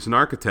and is an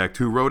architect,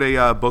 who wrote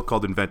a book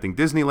called Inventing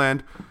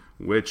Disneyland,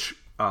 which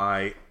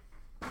I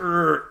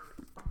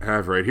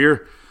have right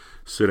here,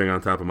 sitting on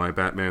top of my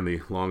Batman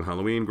the Long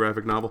Halloween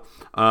graphic novel.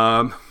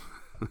 It's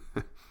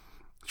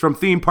from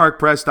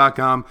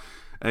themeparkpress.com.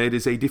 It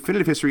is a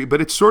definitive history, but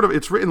it's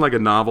written like a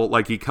novel.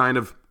 Like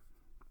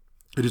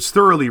it is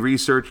thoroughly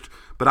researched,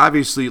 but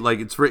obviously, like,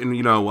 it's written,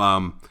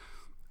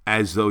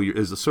 as though you're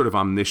as a sort of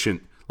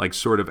omniscient, like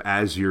sort of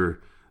as you're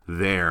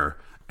there,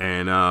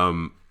 and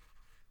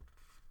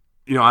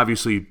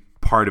obviously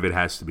part of it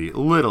has to be a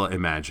little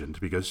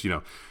imagined, because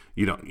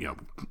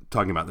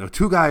talking about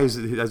two guys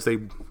as they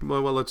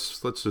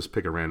let's just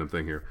pick a random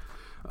thing here.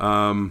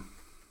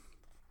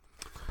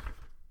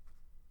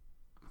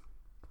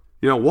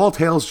 Walt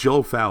hails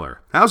Joe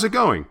Fowler. How's it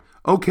going?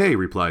 Okay,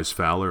 replies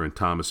Fowler in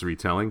Thomas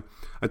retelling.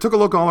 I took a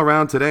look all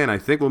around today, and I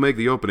think we'll make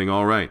the opening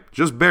all right.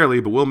 Just barely,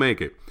 but we'll make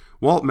it.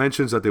 Walt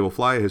mentions that they will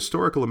fly a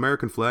historical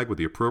American flag with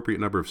the appropriate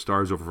number of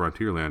stars over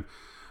Frontierland.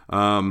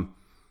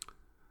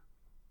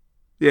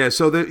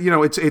 So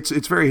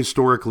it's very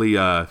historically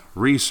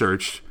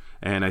researched,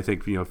 and I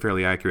think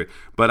fairly accurate.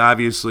 But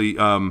obviously,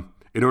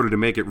 in order to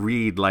make it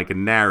read like a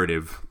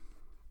narrative,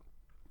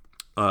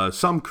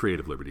 some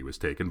creative liberty was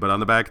taken, but on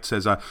the back it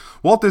says,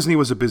 Walt Disney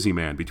was a busy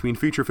man. Between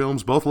feature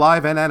films, both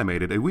live and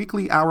animated, a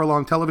weekly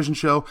hour-long television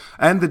show,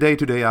 and the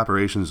day-to-day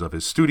operations of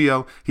his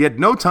studio, he had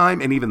no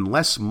time and even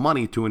less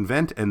money to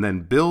invent and then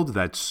build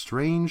that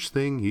strange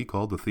thing he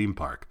called the theme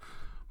park.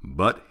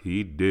 But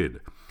he did.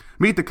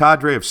 Meet the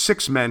cadre of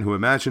 6 men who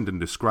imagined and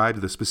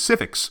described the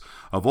specifics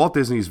of Walt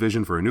Disney's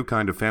vision for a new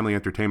kind of family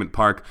entertainment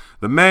park,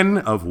 the men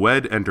of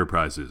WED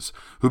Enterprises,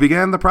 who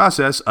began the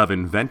process of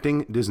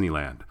inventing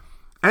Disneyland.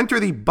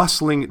 Enter the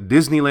bustling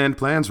Disneyland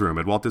plans room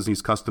at Walt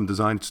Disney's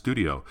custom-designed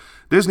studio.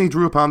 Disney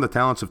drew upon the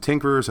talents of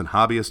tinkerers and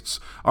hobbyists,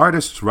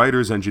 artists,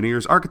 writers,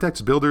 engineers,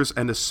 architects, builders,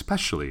 and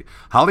especially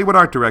Hollywood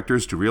art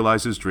directors to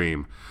realize his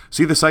dream.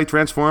 See the site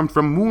transformed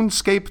from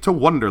moonscape to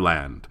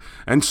wonderland,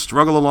 and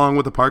struggle along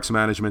with the park's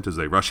management as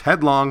they rush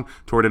headlong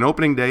toward an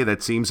opening day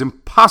that seems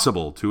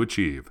impossible to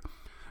achieve.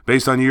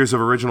 Based on years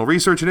of original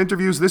research and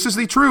interviews, this is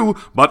the true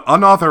but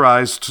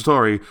unauthorized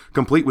story,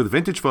 complete with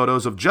vintage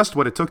photos of just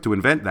what it took to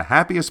invent the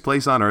happiest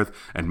place on earth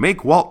and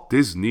make Walt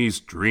Disney's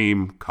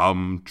dream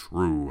come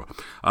true.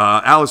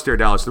 Alastair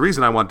Dallas, the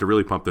reason I wanted to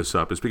really pump this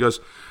up is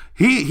because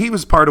he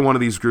was part of one of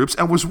these groups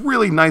and was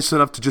really nice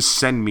enough to just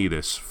send me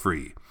this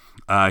free.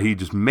 He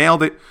just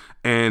mailed it,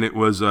 and it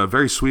was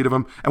very sweet of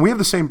him. And we have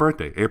the same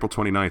birthday, April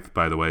 29th,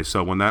 by the way.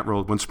 So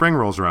when spring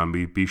rolls around,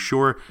 be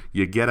sure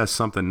you get us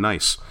something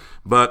nice.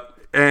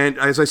 And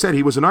as I said,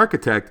 he was an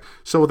architect,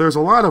 so there's a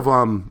lot of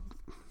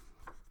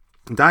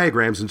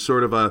diagrams and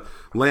sort of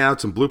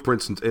layouts and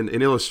blueprints and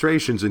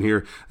illustrations in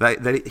here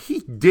that he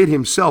did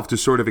himself to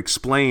sort of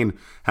explain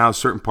how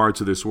certain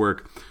parts of this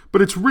work.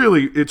 But it's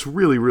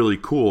really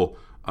cool.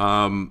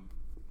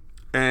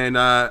 And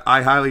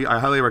I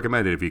highly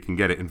recommend it if you can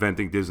get it.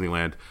 Inventing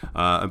Disneyland,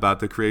 about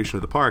the creation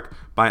of the park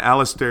by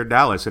Alistair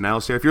Dallas. And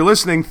Alistair, if you're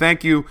listening,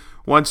 thank you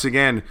once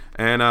again.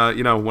 And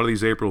one of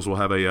these Aprils we'll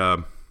have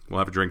a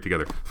drink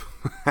together,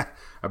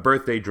 a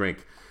birthday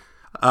drink.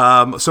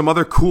 Some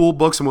other cool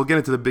books, and we'll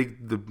get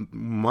into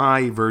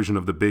my version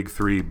of the big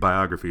three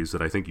biographies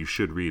that I think you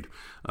should read.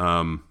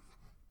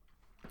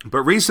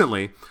 But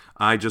recently,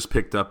 I just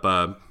picked up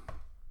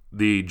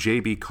the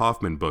J.B.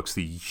 Kaufman books,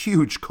 the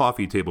huge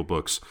coffee table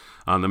books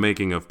on the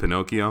making of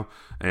Pinocchio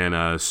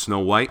and Snow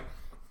White.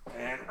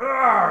 And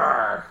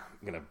I'm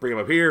going to bring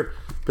them up here.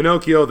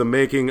 Pinocchio, the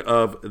making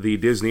of the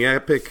Disney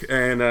epic,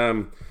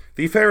 and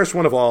the fairest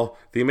one of all,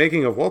 the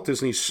making of Walt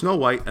Disney's Snow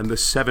White and the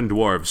Seven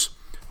Dwarfs.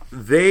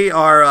 They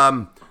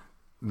are,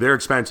 they're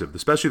expensive,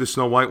 especially the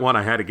Snow White one.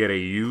 I had to get a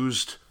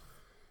used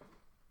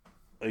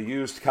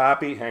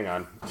copy. Hang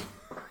on.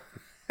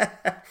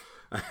 I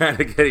had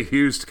to get a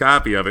used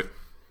copy of it.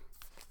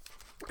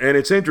 And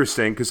it's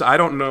interesting because I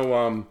don't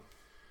know,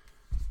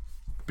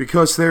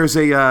 because there's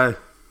an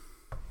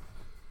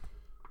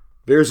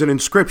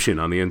inscription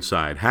on the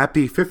inside.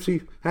 Happy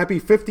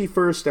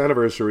 51st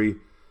anniversary,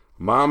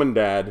 Mom and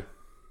Dad.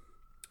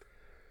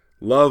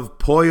 Love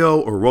Pollo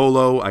or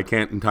Rolo, I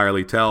can't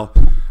entirely tell.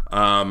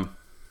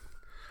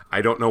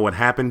 I don't know what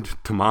happened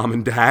to Mom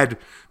and Dad.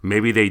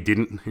 Maybe they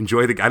didn't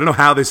enjoy I don't know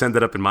how this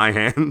ended up in my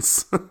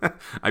hands.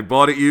 I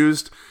bought it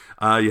used.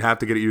 You have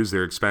to get it used.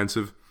 They're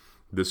expensive.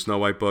 The Snow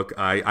White book.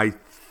 I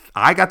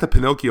got the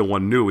Pinocchio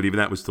one new, and even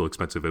that was still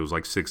expensive. It was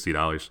like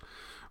 $60.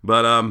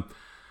 But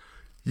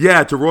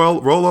yeah, to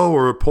Rolo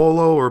or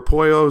Polo or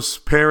Pollo's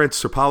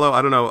parents or Paulo,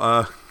 I don't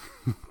know.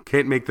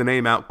 Can't make the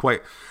name out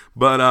quite.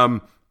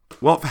 But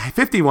well,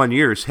 51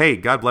 years. Hey,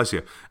 God bless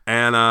you.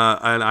 And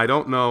I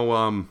don't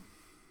know.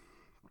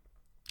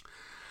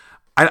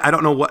 I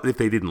don't know what if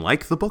they didn't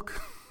like the book.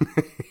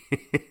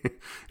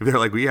 If they're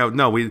like,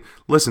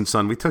 listen,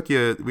 son, we took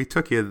you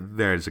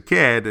there as a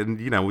kid, and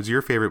it was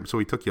your favorite, so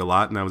we took you a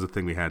lot, and that was a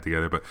thing we had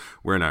together. But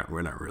we're not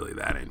really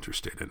that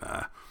interested in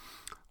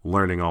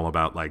learning all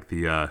about like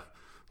the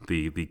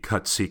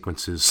cut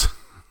sequences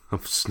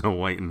of Snow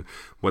White and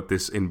what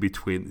this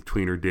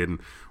in-betweener did, and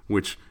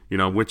which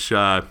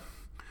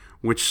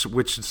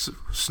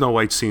Snow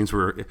White scenes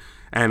were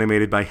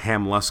animated by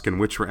Ham Lusk and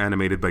which were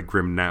animated by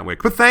Grim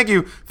Natwick. But thank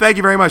you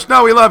very much.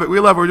 No, we love it.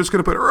 We're just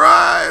going to put it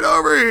right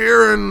over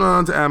here and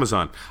onto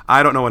Amazon.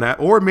 I don't know what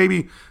happened. Or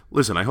maybe,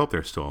 listen, I hope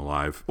they're still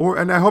alive.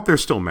 And I hope they're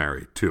still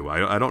married, too.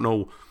 I don't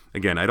know.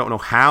 Again, I don't know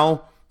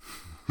how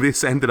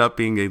this ended up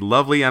being a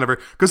lovely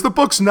anniversary. Because the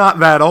book's not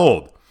that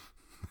old.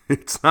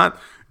 It's not.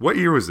 What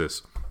year was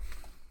this?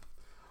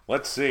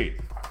 Let's see.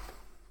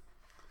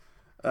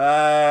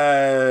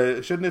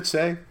 Shouldn't it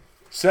say?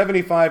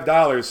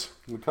 $75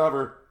 the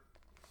cover.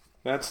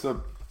 That's the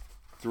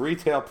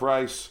retail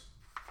price.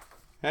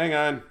 Hang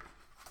on.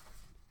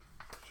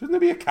 Shouldn't there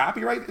be a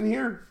copyright in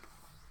here?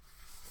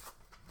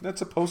 That's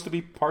supposed to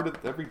be part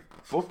of every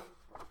book?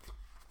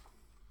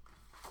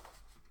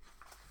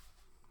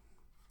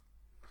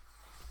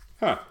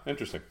 Huh,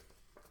 interesting.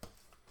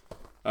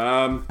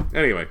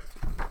 Anyway.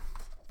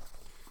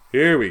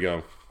 Here we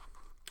go.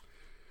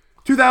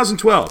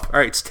 2012. All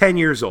right, it's 10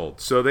 years old.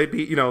 So they'd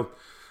be,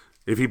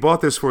 if he bought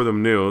this for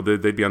them new,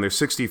 they'd be on their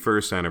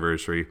 61st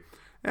anniversary.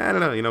 I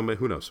don't know, but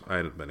who knows?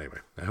 But anyway,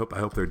 I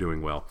hope they're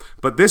doing well.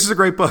 But this is a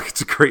great book.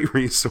 It's a great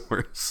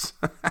resource.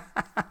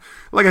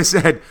 Like I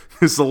said,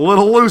 it's a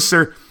little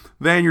looser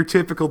than your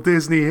typical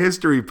Disney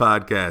history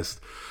podcast.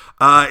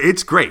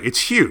 It's great.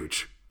 It's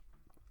huge.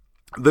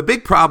 The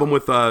big problem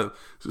with a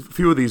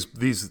few of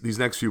these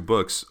next few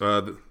books,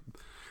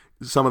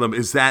 some of them,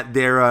 is that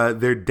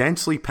they're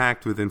densely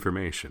packed with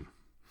information.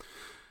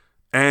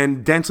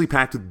 And densely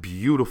packed with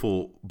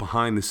beautiful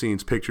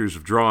behind-the-scenes pictures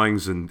of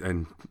drawings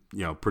and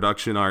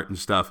production art and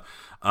stuff.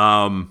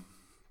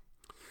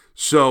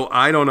 So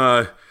I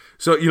don't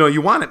so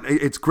you want it.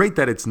 It's great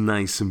that it's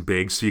nice and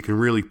big, so you can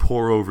really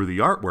pour over the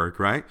artwork,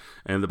 right,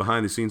 and the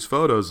behind-the-scenes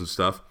photos and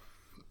stuff.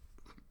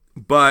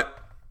 But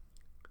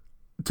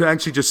to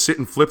actually just sit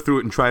and flip through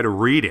it and try to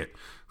read it,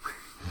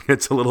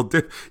 it's a little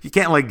you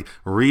can't like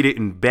read it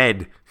in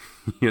bed,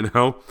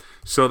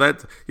 So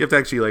that you have to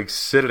actually like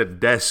sit at a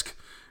desk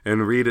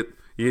and read it.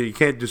 You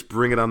can't just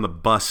bring it on the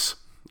bus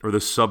or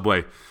the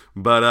subway.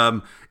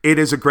 But it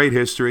is a great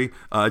history.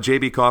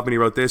 J.B. Kaufman, he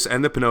wrote this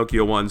and the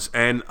Pinocchio ones.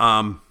 And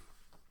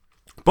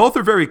both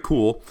are very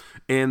cool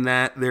in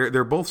that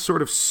they're both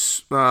sort of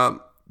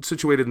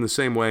situated in the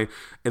same way,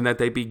 in that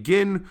they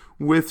begin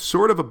with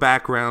sort of a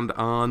background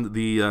on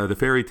the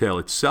fairy tale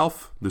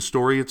itself, the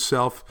story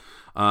itself,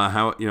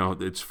 how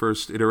its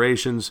first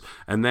iterations,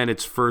 and then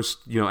its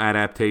first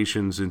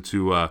adaptations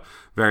into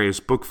various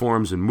book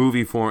forms and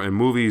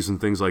movies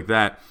and things like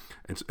that,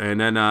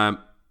 and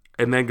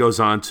then goes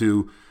on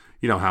to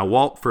how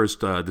Walt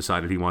first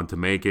decided he wanted to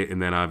make it,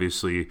 and then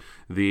obviously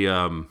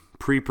the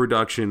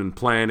pre-production and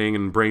planning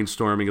and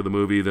brainstorming of the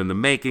movie, then the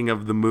making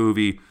of the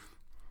movie,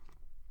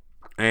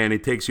 and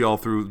it takes you all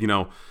through,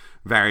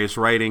 various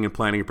writing and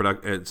planning and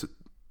production. It's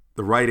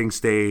the writing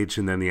stage,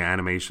 and then the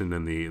animation,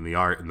 and the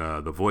art, and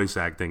the voice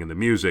acting, and the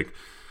music,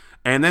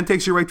 and then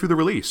takes you right through the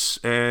release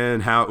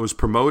and how it was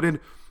promoted,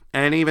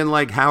 and even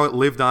like how it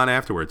lived on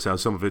afterwards, how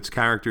some of its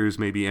characters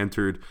maybe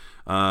entered,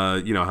 how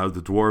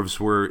the dwarves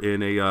were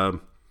in a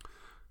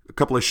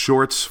couple of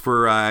shorts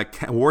for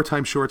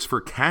wartime shorts for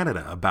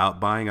Canada about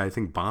buying, I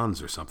think, bonds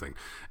or something,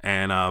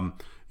 and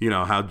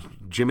how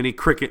Jiminy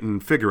Cricket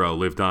and Figaro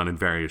lived on in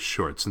various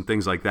shorts and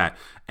things like that,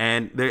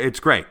 and it's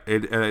great.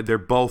 They're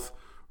both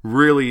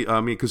really,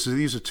 because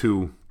these are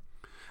two.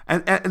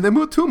 And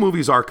the two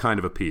movies are kind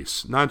of a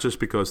piece, not just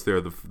because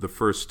they're the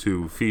first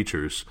two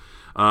features,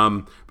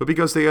 but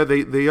because they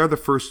are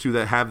the first two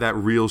that have that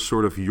real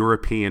sort of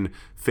European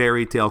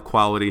fairy tale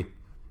quality.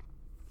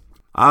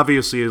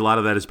 Obviously, a lot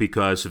of that is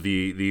because of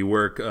the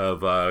work of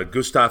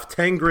Gustav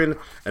Tenggren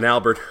and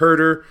Albert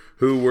Herder,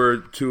 who were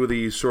two of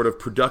the sort of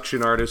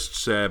production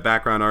artists,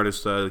 background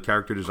artists,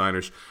 character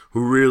designers,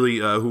 who really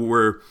who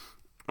were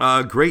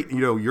great,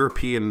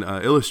 European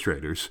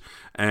illustrators,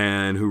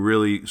 and who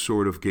really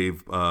sort of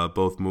gave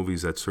both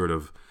movies that sort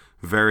of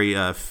very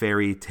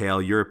fairy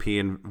tale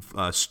European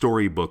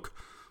storybook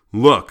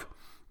look.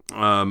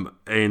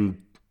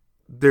 And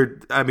they're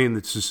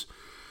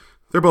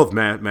both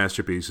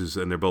masterpieces,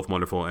 and they're both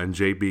wonderful. And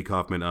J.B.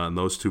 Kaufman on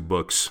those two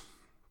books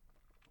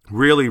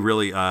really,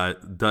 really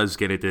does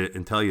get it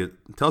and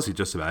tells you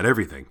just about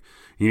everything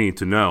you need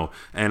to know.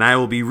 And I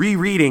will be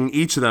rereading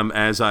each of them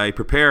as I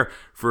prepare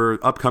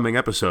for upcoming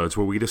episodes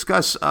where we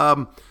discuss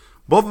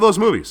both of those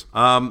movies.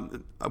 We're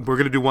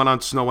going to do one on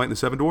Snow White and the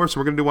Seven Dwarfs,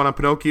 and we're going to do one on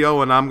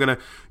Pinocchio, and I'm going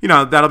to,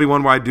 that'll be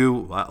one where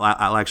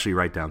I'll actually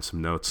write down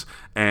some notes,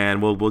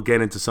 and we'll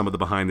get into some of the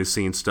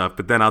behind-the-scenes stuff,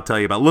 but then I'll tell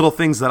you about little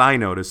things that I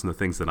notice and the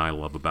things that I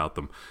love about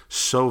them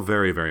so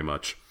very, very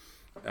much.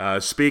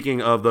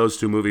 Speaking of those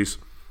two movies,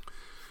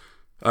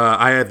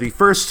 I have the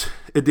first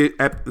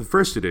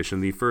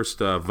edition, the first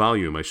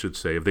volume, I should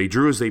say, of They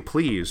Drew as They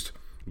Pleased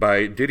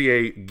by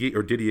Didier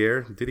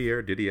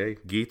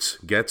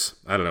Getz.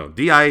 I don't know.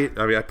 I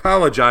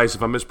apologize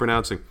if I'm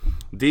mispronouncing.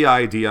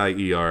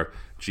 Dierghez.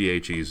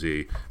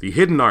 The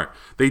Hidden Art.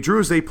 They Drew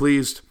as They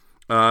Pleased.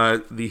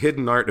 The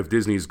Hidden Art of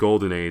Disney's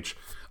Golden Age.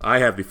 I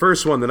have the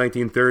first one, the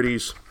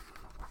 1930s,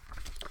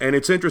 and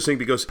it's interesting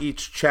because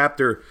each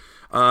chapter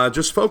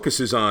just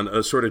focuses on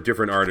a sort of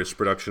different artist,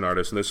 production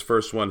artist. And this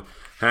first one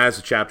has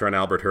a chapter on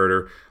Albert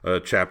Herder, a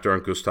chapter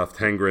on Gustav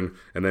Tenggren,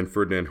 and then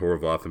Ferdinand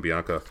Horvath and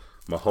Bianca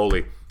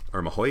Mahoy.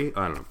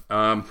 I don't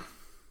know.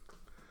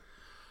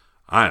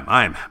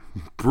 I'm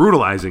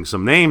brutalizing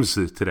some names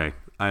today.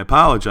 I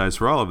apologize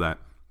for all of that.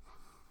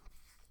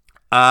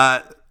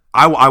 I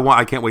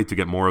can't wait to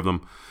get more of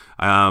them.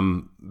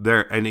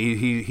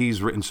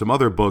 He's written some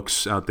other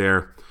books out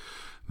there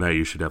that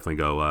you should definitely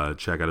go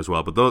check out as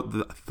well. But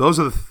those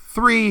are the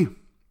three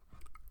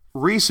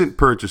recent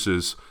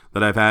purchases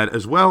that I've had,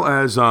 as well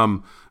as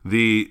of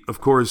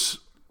course,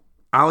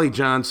 Ollie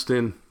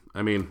Johnston.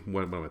 I mean,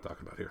 what am I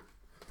talking about here?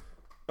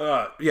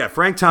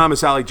 Frank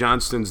Thomas, Ollie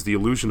Johnston's The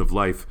Illusion of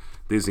Life,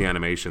 Disney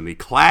animation, the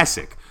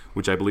classic,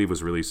 which I believe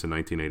was released in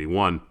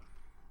 1981.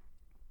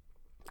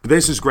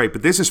 This is great,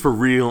 but this is for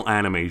real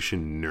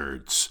animation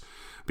nerds.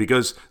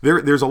 Because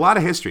there's a lot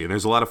of history, and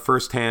there's a lot of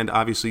firsthand,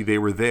 obviously they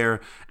were there,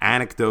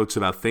 anecdotes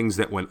about things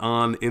that went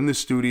on in the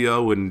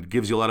studio, and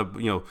gives you a lot of,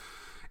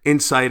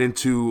 insight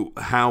into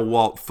how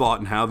Walt thought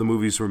and how the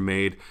movies were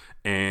made,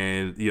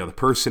 and the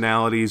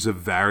personalities of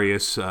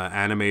various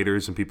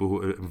animators and people who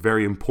were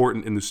very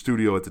important in the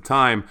studio at the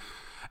time,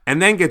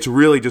 and then gets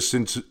really just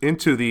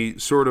into the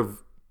sort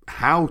of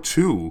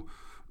how-to,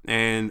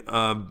 and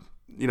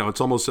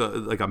it's almost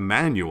like a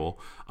manual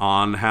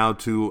on how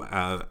to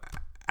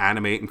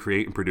animate and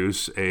create and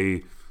produce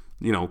a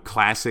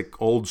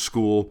classic old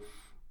school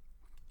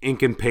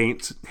ink and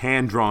paint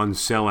hand-drawn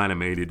cell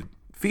animated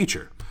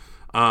feature.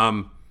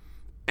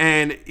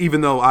 And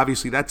even though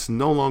obviously that's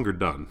no longer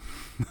done,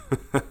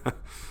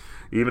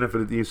 even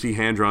if you see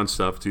hand-drawn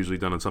stuff, it's usually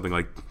done on something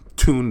like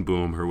Toon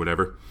Boom or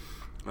whatever.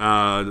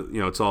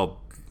 It's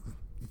all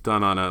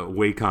done on a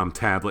Wacom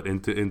tablet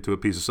into a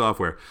piece of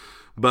software.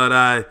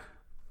 But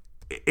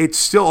it's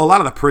still, a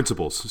lot of the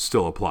principles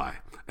still apply.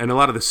 And a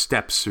lot of the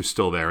steps are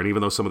still there. And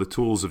even though some of the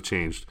tools have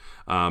changed,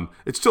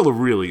 it's still a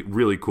really,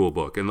 really cool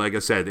book. And like I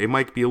said, it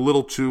might be a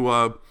little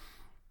too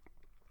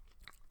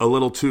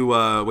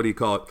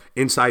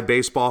inside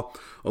baseball,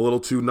 a little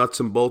too nuts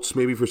and bolts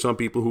maybe for some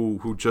people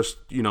who just,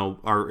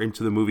 are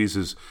into the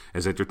movies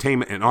as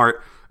entertainment and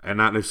art and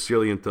not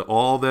necessarily into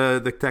all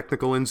the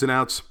technical ins and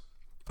outs.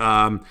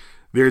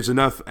 There's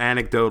enough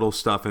anecdotal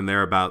stuff in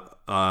there about,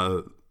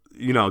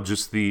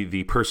 just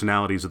the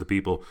personalities of the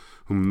people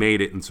who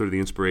made it and sort of the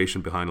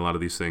inspiration behind a lot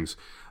of these things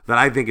that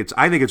I think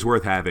it's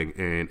worth having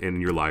in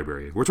your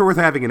library. It's worth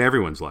having in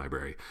everyone's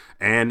library.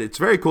 And it's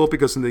very cool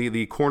because in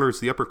the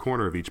corners, the upper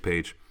corner of each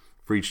page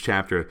for each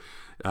chapter,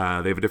 they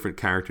have a different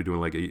character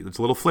doing it's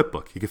a little flip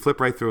book. You can flip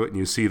right through it and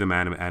you see them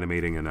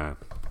animating and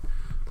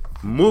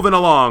moving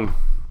along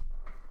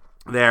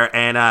there,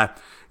 and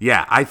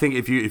yeah, I think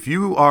if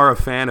you are a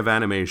fan of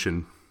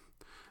animation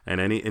and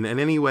in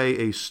any way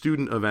a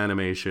student of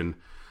animation,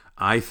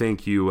 I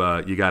think you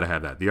got to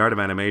have that. The Art of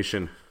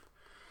Animation,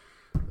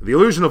 The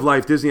Illusion of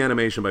Life, Disney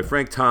Animation by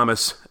Frank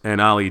Thomas and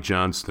Ollie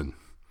Johnston.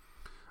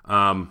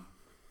 Now,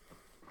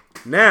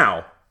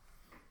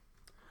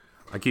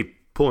 I keep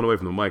pulling away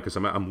from the mic because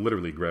I'm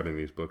literally grabbing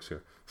these books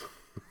here.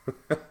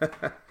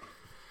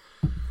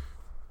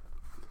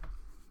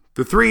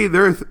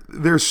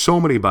 There's so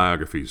many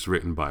biographies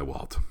written by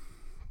Walt.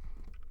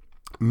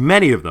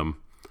 Many of them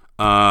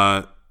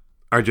are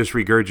just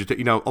regurgitated.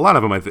 You know, a lot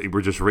of them I think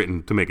were just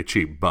written to make a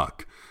cheap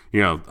buck.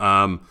 You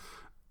know,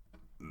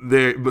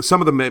 but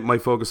some of them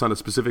might focus on a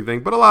specific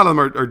thing, but a lot of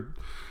them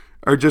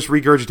are just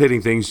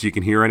regurgitating things you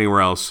can hear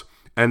anywhere else.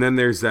 And then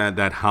there's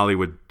that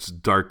Hollywood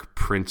Dark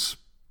Prince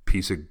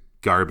piece of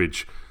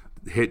garbage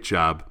hit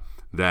job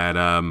that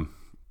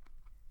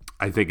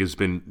I think has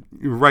been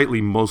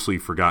rightly mostly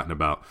forgotten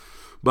about.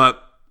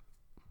 But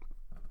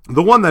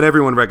the one that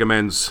everyone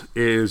recommends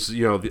is,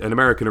 you know, an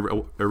American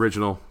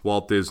original,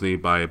 Walt Disney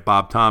by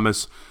Bob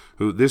Thomas,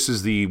 who this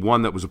is the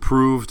one that was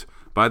approved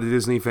by the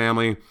Disney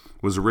family,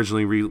 was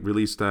originally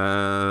released,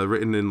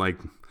 written in like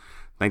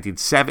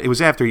 1970. It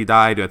was after he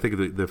died. I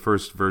think the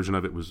first version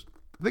of it was,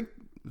 I think,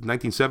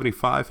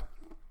 1975.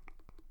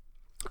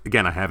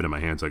 Again, I have it in my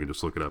hands. I can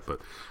just look it up,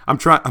 but I'm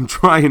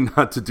trying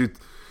not to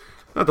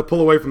pull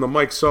away from the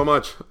mic so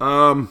much.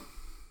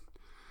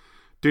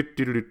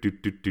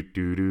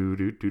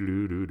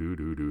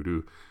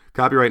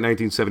 Copyright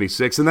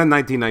 1976, and then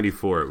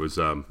 1994 it was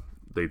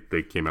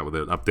they came out with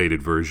an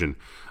updated version.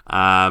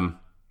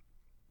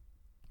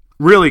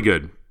 Really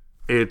good.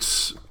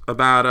 It's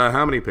about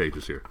how many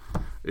pages here?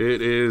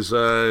 It is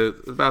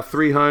about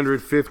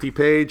 350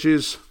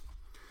 pages.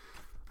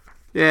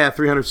 Yeah,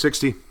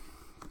 360.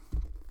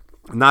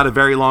 Not a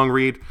very long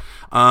read.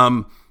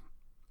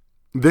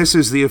 This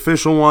is the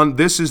official one.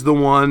 This is the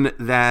one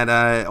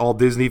that all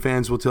Disney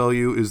fans will tell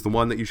you is the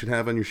one that you should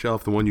have on your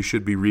shelf, the one you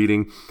should be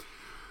reading.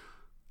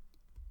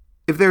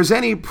 If there's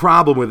any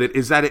problem with it,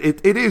 is that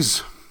it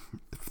is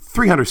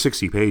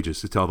 360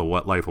 pages to tell the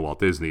life of Walt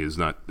Disney is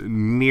not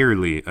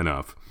nearly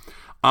enough.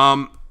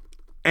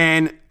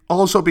 And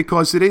also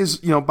because it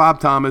is, you know, Bob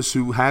Thomas,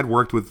 who had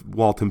worked with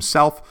Walt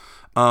himself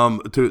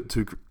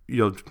to you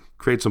know,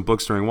 create some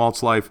books during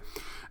Walt's life,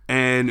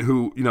 and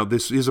who, you know,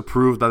 this is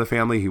approved by the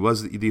family. He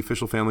was the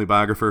official family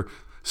biographer.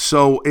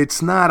 So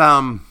it's not,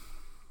 I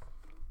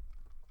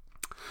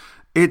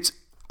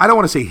don't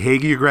want to say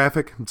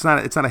hagiographic. It's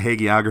not a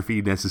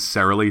hagiography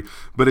necessarily,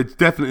 but it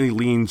definitely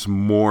leans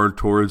more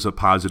towards a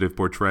positive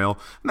portrayal.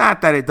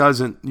 Not that it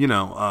doesn't, you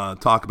know,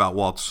 talk about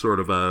Walt's sort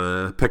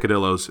of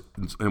peccadillos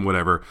and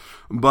whatever,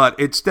 but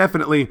it's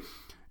definitely,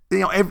 you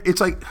know, it's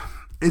like,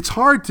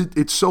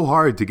 it's so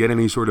hard to get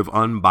any sort of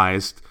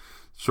unbiased,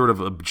 sort of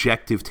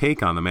objective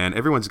take on the man.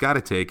 Everyone's got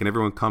a take, and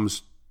everyone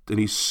comes, and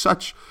he's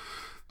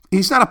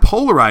not a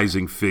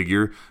polarizing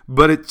figure,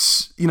 but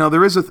it's, you know,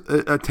 there is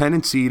a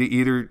tendency to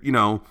either, you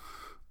know,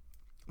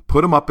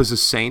 put him up as a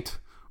saint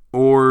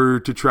or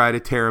to try to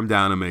tear him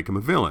down and make him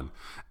a villain.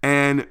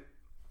 And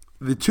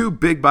the two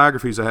big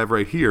biographies I have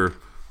right here,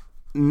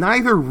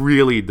 neither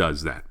really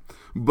does that.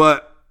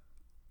 But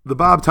the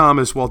Bob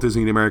Thomas, Walt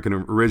Disney, the American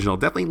original,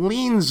 definitely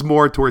leans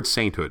more towards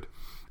sainthood.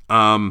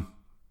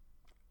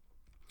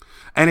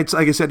 And it's,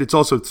 like I said, it's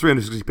also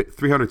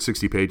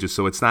 360 pages,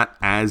 so it's not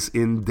as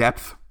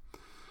in-depth.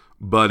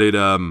 But it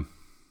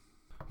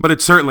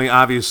certainly,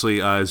 obviously,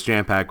 is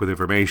jam-packed with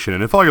information.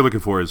 And if all you're looking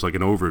for is like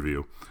an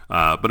overview,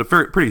 but a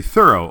pretty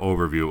thorough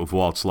overview of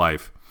Walt's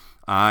life,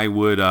 I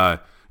would,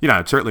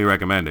 I'd certainly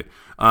recommend it.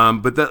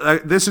 But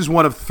this is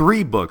one of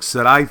three books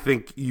that I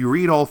think you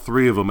read all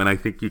three of them, and I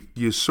think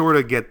you sort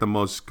of get the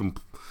most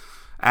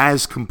I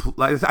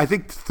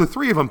think the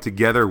three of them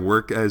together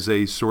work as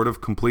a sort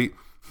of complete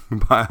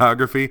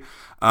biography.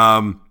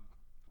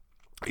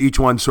 Each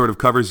one sort of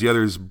covers the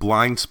other's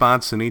blind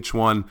spots, and each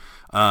one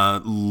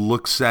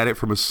looks at it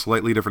from a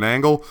slightly different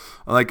angle.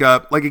 Like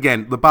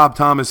again, the Bob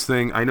Thomas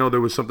thing, I know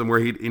there was something where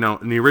he, you know,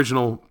 in the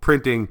original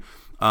printing,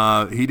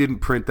 he didn't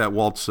print that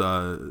Walt's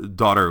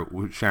daughter,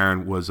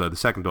 Sharon, was the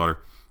second daughter,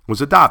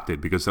 was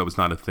adopted, because that was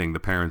not a thing the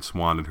parents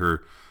wanted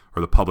her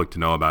or the public to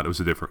know about. It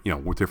was a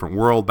different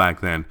world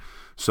back then.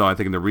 So I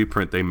think in the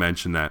reprint they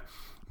mentioned that.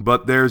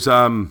 But there's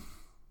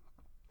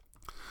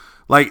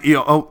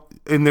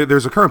and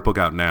there's a current book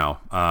out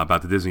now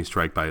about the Disney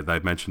strike that I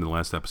mentioned in the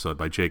last episode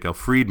by Jake L.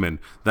 Friedman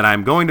that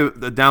I'm going to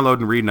download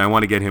and read, and I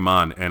want to get him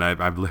on. And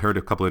I've heard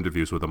a couple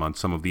interviews with him on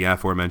some of the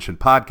aforementioned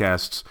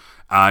podcasts,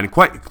 and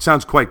it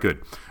sounds quite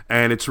good.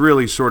 And it's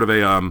really sort of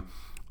a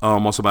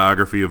almost a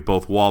biography of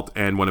both Walt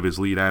and one of his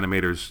lead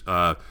animators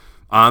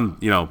on,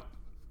 you know,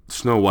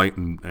 Snow White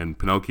and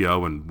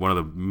Pinocchio, and one of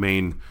the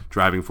main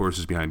driving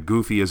forces behind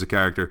Goofy as a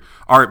character.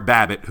 Art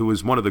Babbitt, who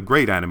is one of the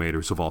great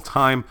animators of all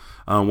time,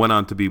 went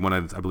on to be one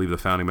of, I believe, the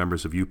founding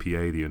members of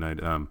UPA, the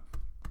United, and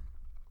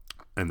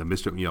the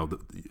Mr.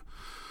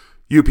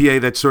 UPA,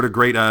 that sort of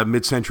great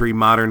mid-century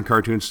modern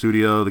cartoon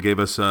studio that gave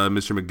us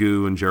Mr.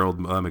 Magoo and Gerald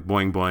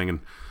McBoing Boing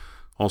and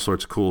all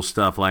sorts of cool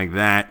stuff like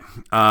that.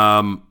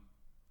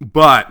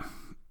 But,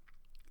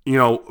 you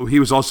know, he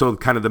was also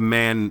kind of the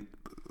man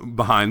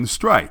behind the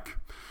strike.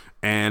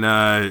 And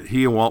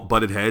he and Walt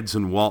butted heads,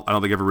 and Walt, I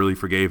don't think, ever really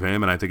forgave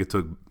him. And I think it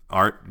took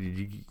Art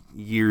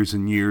years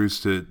and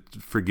years to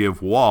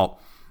forgive Walt.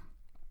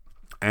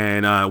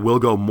 And we'll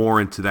go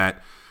more into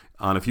that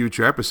on a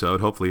future episode,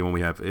 hopefully when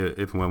we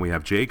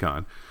have Jake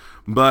on.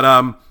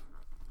 But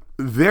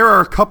there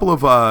are a couple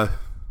of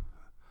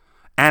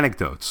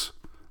anecdotes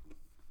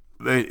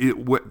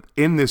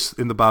in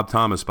the Bob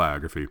Thomas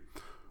biography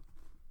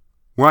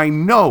where I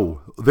know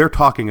they're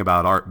talking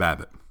about Art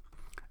Babbitt,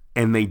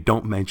 and they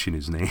don't mention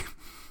his name.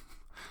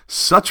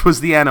 Such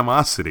was the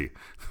animosity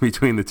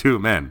between the two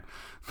men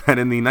that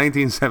in the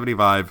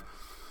 1975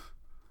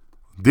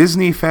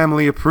 Disney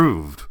Family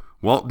approved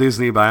Walt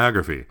Disney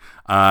biography,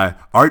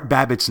 Art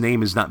Babbitt's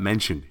name is not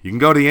mentioned. You can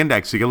go to the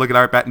index. You can look at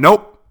Art Babbitt.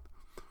 Nope.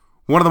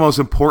 One of the most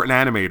important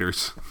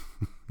animators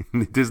in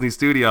the Disney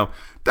studio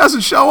doesn't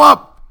show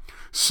up.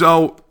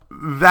 So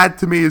that,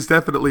 to me, is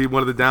definitely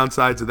one of the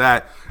downsides of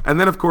that.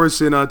 And then, of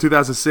course, in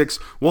 2006,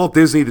 Walt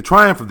Disney, The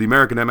Triumph of the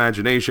American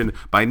Imagination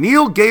by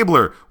Neil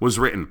Gabler was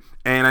written.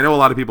 And I know a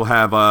lot of people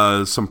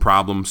have some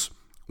problems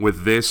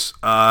with this.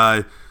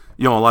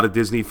 You know, a lot of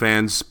Disney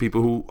fans,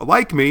 people who,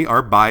 like me,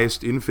 are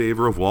biased in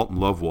favor of Walt and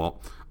love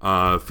Walt,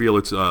 feel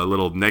it's a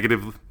little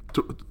negative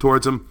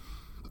towards him.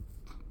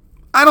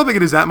 I don't think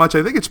it is that much.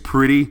 I think it's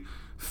pretty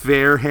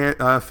fair,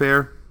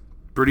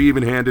 pretty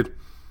even-handed.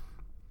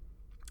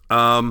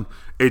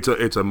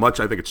 It's a much,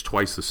 I think it's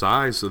twice the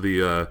size of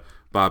the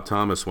Bob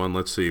Thomas one.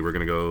 Let's see, we're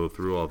going to go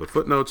through all the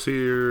footnotes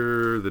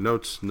here, the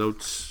notes,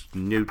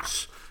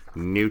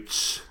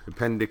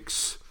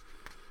 appendix.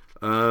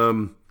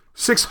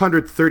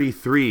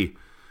 633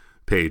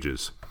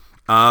 pages.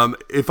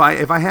 If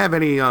I have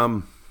any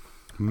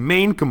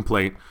main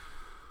complaint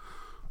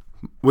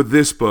with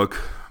this book,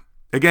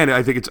 again,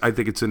 I think it's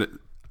in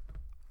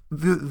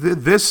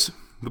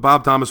the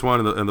Bob Thomas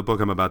one and the book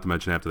I'm about to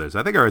mention after this,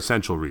 I think are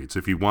essential reads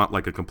if you want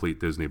like a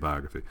complete Disney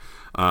biography.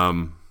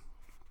 And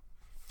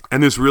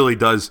this really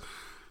does,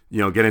 you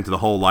know, get into the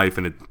whole life,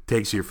 and it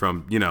takes you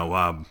from, you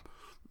know,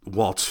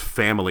 Walt's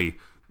family.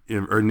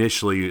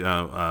 Initially, you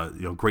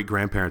know,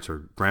 great-grandparents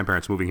or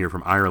grandparents moving here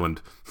from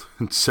Ireland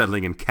and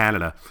settling in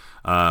Canada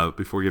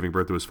before giving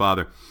birth to his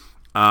father,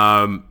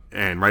 and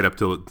right up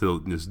till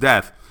his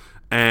death.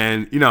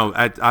 And, you know,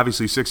 at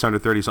obviously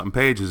 630-something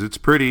pages, it's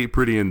pretty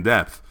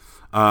in-depth.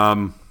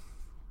 My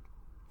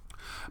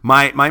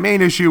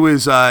main issue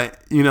is,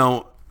 you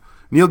know,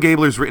 Neil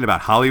Gabler's written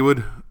about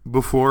Hollywood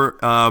before.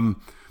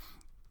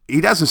 He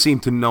doesn't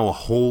seem to know a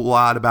whole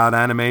lot about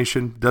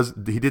animation.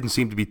 He didn't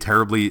seem to be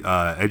terribly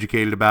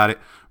educated about it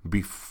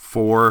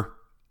before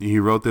he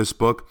wrote this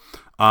book.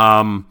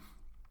 And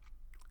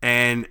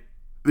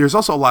there's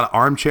also a lot of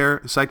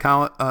armchair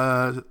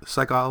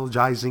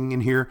psychologizing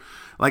in here.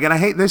 Like, and I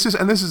hate this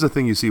is a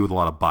thing you see with a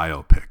lot of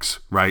biopics,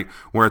 right?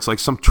 Where it's like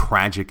some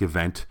tragic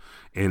event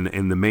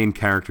in the main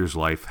character's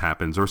life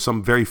happens, or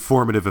some very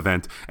formative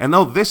event, and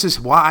this is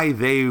why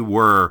they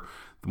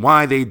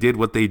did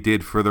what they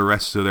did for the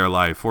rest of their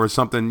life, or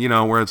something, you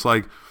know, where it's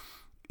like,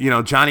 you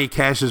know, Johnny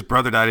Cash's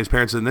brother died, his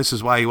parents, and this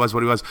is why he was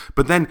what he was.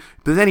 But then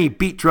he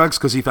beat drugs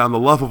because he found the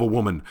love of a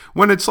woman.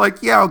 When it's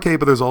like, yeah, okay,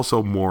 but there's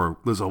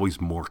always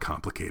more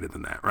complicated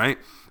than that, right?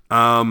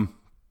 And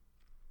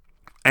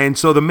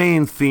so the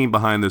main theme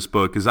behind this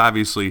book is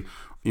obviously,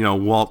 you know,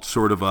 Walt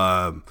sort of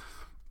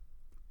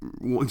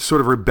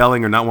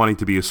rebelling or not wanting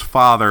to be his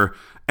father,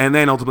 and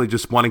then ultimately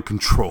just wanting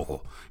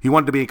control. He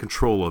wanted to be in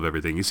control of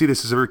everything. You see,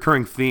 this is a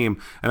recurring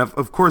theme, and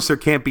of course there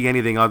can't be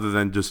anything other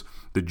than just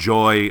the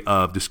joy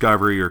of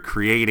discovery or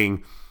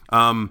creating,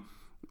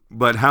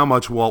 but how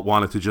much Walt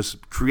wanted to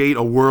just create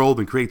a world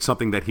and create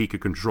something that he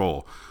could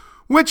control.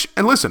 Which,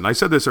 and listen, I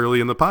said this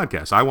early in the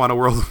podcast, I want a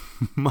world of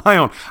my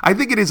own. I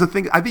think it is a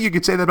thing, I think you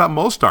could say that about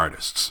most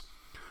artists.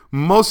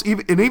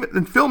 Even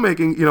in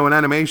filmmaking, you know, and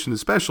animation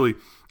especially,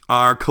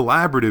 are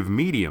collaborative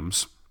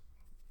mediums.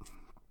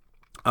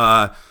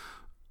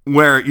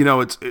 Where, you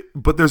know,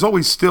 but there's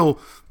always still,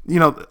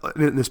 you know,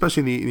 especially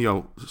in the, you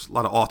know, a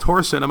lot of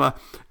auteur cinema,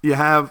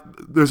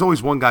 there's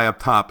always one guy up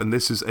top, and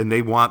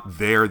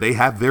they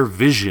have their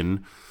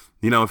vision.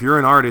 You know, if you're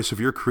an artist, if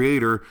you're a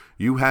creator,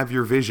 you have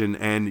your vision,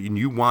 and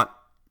you want,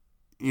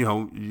 you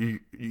know,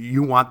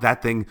 you want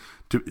that thing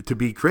to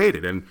be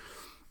created. And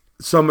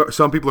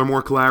some people are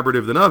more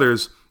collaborative than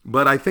others,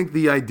 but I think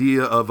the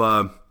idea of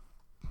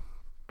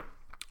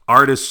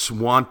artists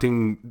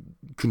wanting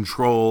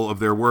control of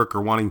their work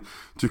or wanting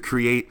to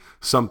create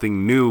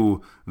something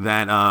new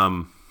that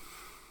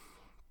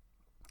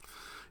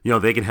you know,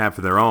 they can have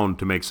for their own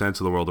to make sense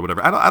of the world or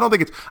whatever. I don't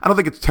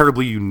think it's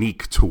terribly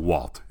unique to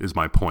Walt, is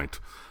my point.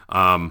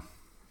 You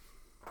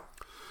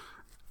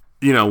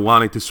know,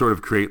 wanting to sort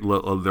of create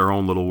their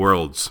own little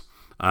worlds.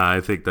 I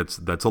think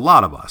that's a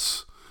lot of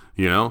us,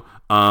 you know.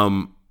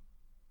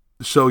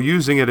 So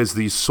using it as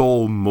the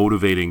sole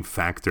motivating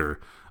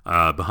factor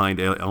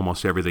behind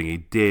almost everything he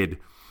did.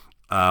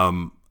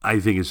 I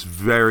think is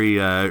very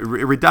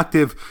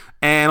reductive,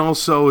 and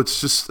also it's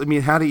just, I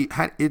mean,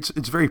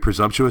 it's very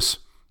presumptuous,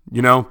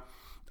 you know.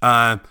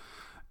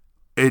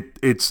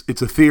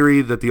 It's a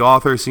theory that the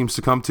author seems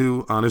to come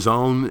to on his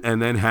own,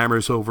 and then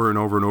hammers over and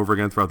over and over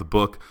again throughout the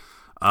book.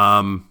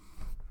 And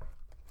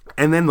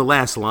then the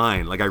last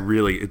line, like,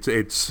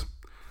 it's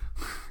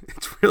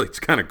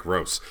kind of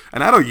gross,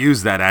 and I don't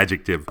use that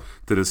adjective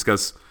to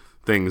discuss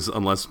things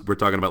unless we're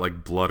talking about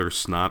like blood or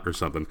snot or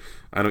something.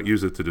 I don't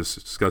use it to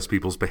discuss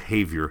people's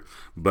behavior,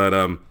 but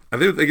I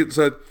think it's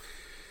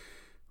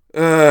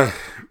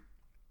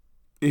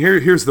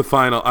here's the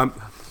final.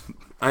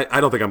 I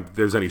don't think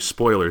there's any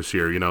spoilers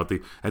here. You know,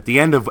 at the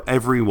end of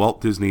every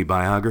Walt Disney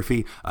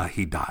biography,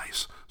 he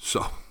dies.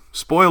 So,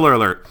 spoiler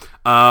alert.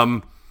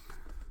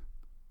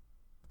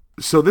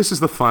 So this is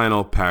the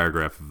final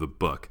paragraph of the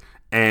book.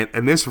 And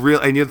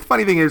the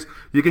funny thing is,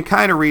 you can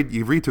kind of read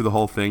through the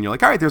whole thing. You're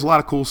like, all right, there's a lot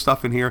of cool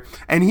stuff in here.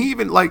 And he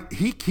even, like,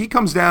 he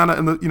comes down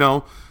and, you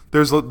know,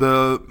 there's a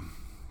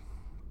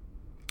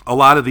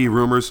lot of the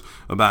rumors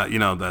about, you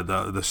know,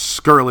 the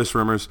scurrilous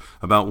rumors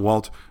about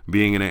Walt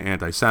being an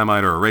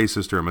anti-Semite or a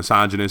racist or a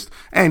misogynist.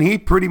 And he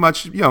pretty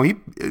much, you know,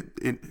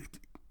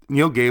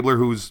 Neil Gabler,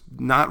 who's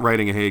not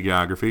writing a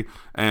hagiography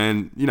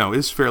and, you know,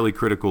 is fairly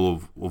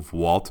critical of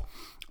Walt,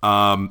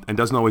 and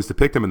doesn't always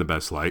depict him in the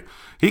best light.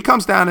 He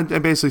comes down and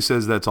basically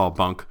says that's all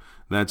bunk,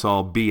 that's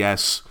all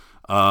BS.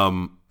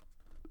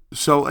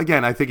 So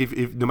again, I think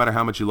if no matter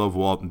how much you love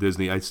Walt and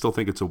Disney, I still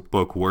think it's a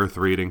book worth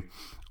reading.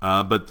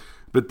 But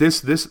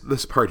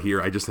this part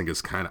here, I just think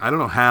is kind of, I don't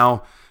know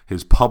how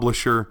his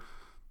publisher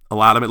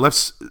allowed him. It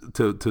left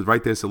to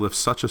write this. It left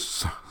such a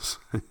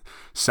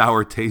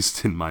sour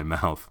taste in my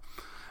mouth.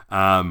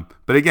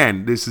 But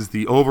again, this is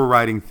the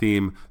overriding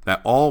theme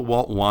that all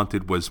Walt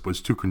wanted was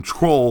to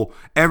control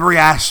every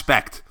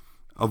aspect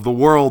of the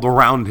world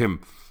around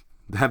him,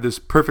 to have this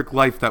perfect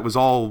life that was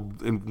all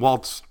in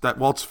Walt's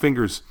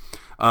fingers.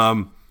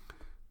 So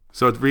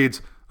it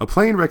reads, a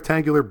plain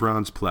rectangular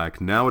bronze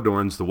plaque now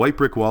adorns the white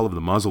brick wall of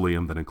the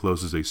mausoleum that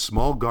encloses a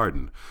small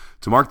garden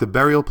to mark the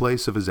burial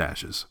place of his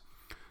ashes.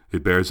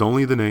 It bears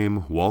only the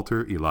name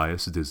Walter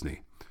Elias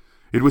Disney.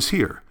 It was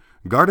here,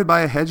 guarded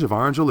by a hedge of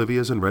orange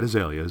olivias and red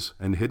azaleas,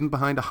 and hidden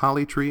behind a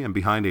holly tree and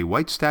behind a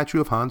white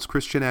statue of Hans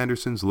Christian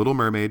Andersen's Little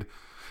Mermaid,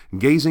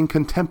 gazing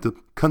contemplatively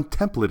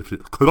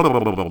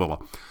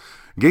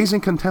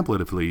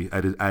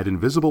at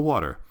invisible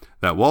water,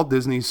 that Walt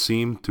Disney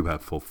seemed to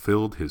have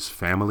fulfilled his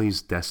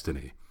family's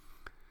destiny.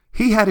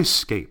 He had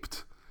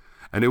escaped,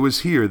 and it was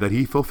here that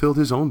he fulfilled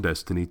his own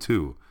destiny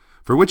too,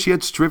 for which he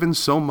had striven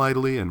so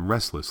mightily and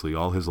restlessly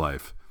all his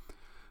life.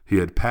 He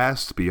had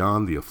passed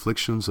beyond the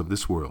afflictions of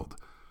this world.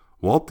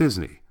 Walt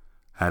Disney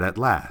had at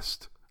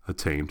last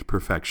attained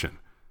perfection.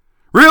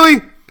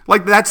 Really?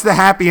 Like, that's the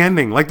happy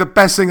ending. Like, the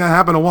best thing that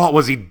happened to Walt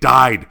was he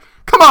died.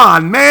 Come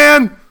on,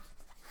 man!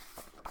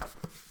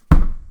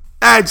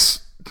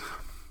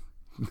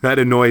 That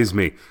annoys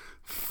me.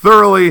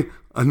 Thoroughly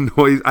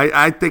annoys.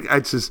 I think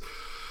it's just...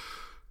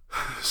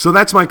 So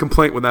that's my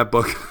complaint with that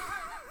book.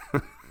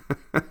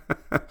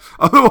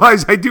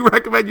 Otherwise, I do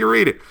recommend you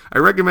read it. I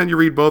recommend you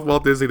read both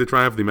Walt Disney, The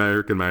Triumph of the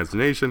American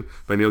Imagination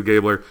by Neil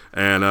Gabler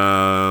and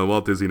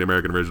Walt Disney, The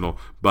American Original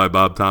by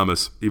Bob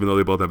Thomas, even though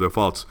they both have their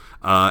faults.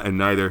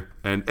 And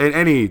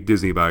any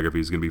Disney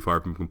biography is going to be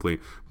far from complete.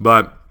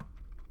 But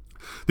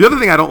the other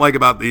thing I don't like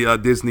about the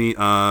Disney,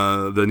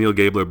 the Neil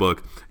Gabler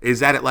book, is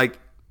that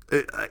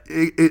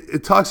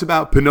it talks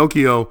about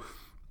Pinocchio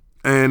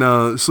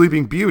and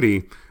Sleeping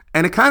Beauty.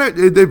 And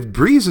it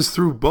breezes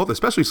through both,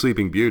 especially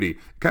Sleeping Beauty.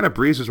 It kind of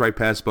breezes right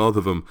past both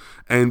of them.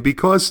 And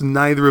because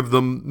neither of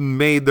them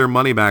made their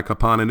money back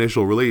upon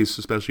initial release,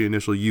 especially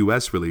initial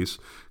U.S. release,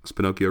 because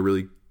Pinocchio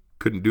really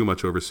couldn't do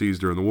much overseas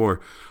during the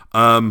war,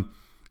 and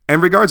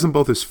regards them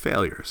both as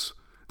failures.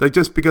 Like,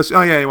 just because,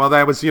 oh yeah, well,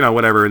 that was, you know,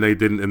 whatever, and they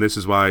didn't, and this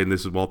is why, and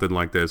this is Walt didn't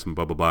like this, and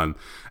blah, blah, blah. And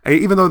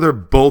even though they're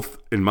both,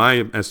 in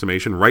my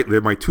estimation, right, they're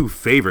my two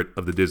favorite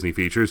of the Disney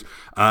features,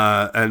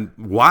 and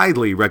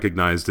widely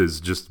recognized as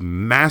just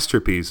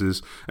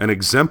masterpieces and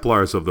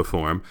exemplars of the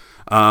form,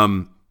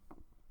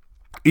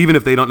 even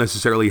if they don't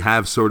necessarily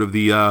have sort of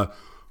the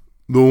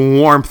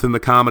warmth and the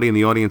comedy and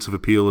the audience of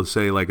appeal of,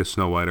 say, like a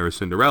Snow White or a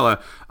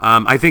Cinderella,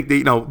 I think that,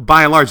 you know,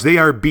 by and large, they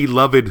are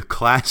beloved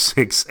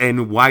classics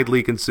and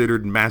widely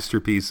considered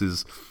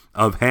masterpieces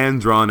of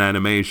hand-drawn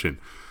animation.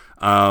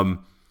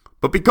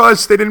 But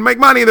because they didn't make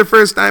money the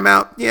first time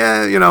out,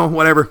 yeah, you know,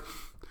 whatever.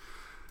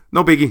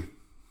 No biggie.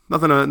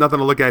 Nothing to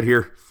look at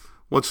here.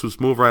 Let's just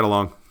move right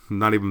along.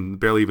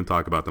 Barely even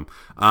talk about them.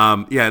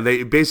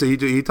 They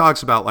basically, he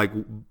talks about, like,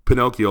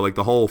 Pinocchio, like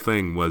the whole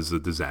thing was a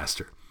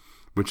disaster,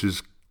 which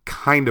is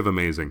kind of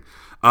amazing.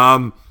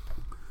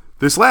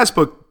 This last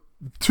book,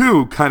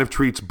 too, kind of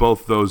treats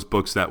both those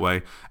books that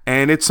way.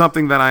 And it's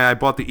something that I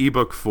bought the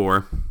ebook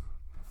for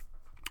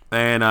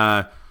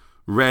and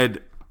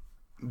read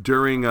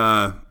during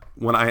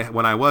when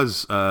I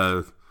was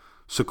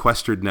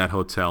sequestered in that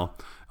hotel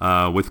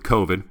with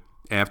COVID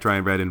after I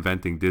read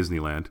Inventing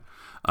Disneyland.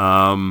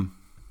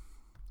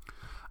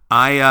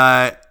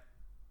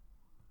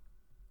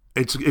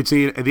 It's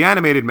the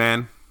Animated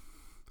Man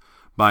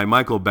by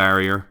Michael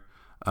Barrier,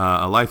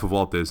 A Life of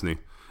Walt Disney,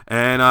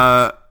 and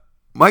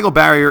Michael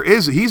Barrier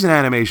he's an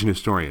animation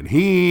historian.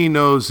 He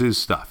knows his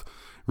stuff,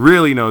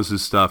 really knows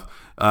his stuff.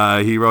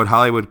 He wrote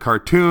Hollywood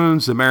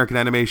Cartoons, American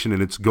Animation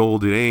in its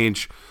Golden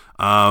Age.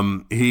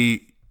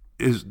 He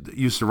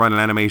used to run an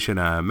animation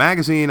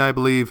magazine, I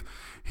believe.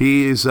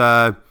 He is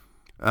you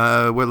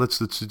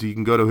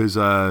can go to his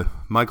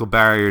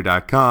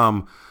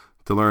michaelbarrier.com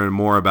to learn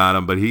more about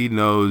him, but he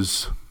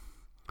knows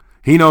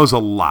a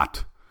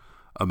lot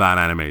about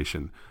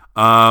animation,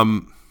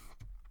 comics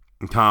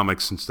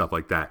and stuff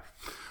like that.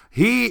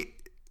 I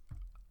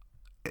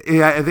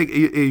think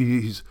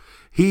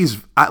he's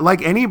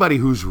like anybody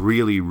who's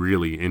really,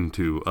 really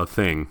into a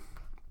thing.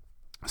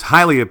 He's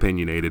highly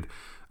opinionated,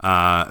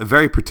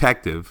 very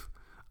protective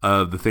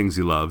of the things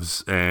he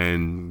loves,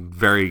 and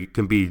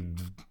can be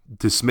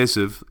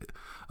dismissive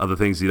of the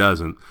things he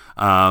doesn't.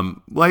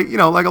 Like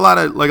a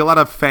lot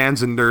of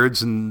fans and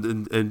nerds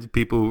and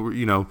people,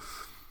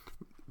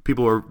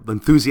 people are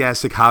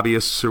enthusiastic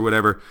hobbyists or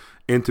whatever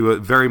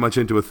very much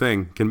into a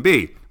thing can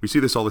be. We see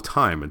this all the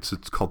time. It's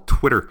called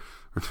Twitter.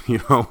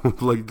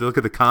 Like look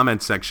at the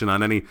comment section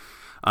on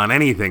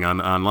anything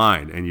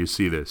online, and you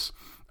see this.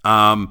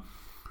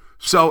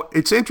 So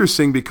it's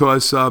interesting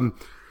because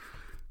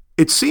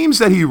it seems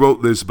that he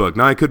wrote this book.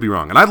 Now I could be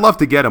wrong, and I'd love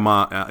to get him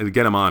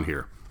on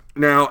here.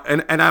 Now,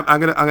 and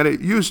I'm gonna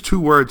use two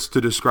words to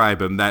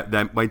describe him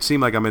that might seem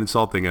like I'm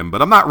insulting him,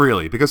 but I'm not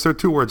really, because they're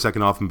two words that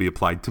can often be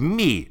applied to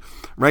me,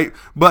 right?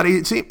 But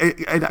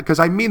because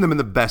I mean them in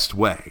the best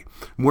way,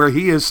 where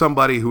he is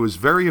somebody who is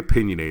very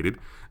opinionated,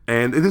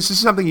 and this is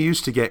something you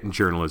used to get in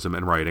journalism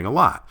and writing a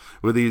lot,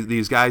 with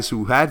these guys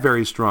who had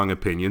very strong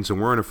opinions and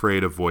weren't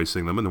afraid of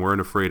voicing them and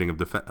weren't afraid of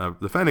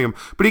defending them.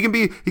 But he can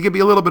be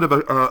a little bit of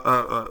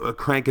a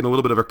crank and a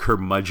little bit of a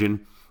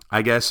curmudgeon,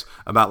 I guess,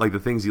 about like the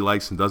things he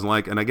likes and doesn't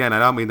like. And again, I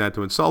don't mean that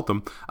to insult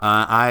him.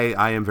 I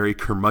am very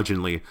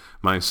curmudgeonly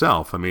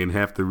myself. I mean,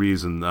 half the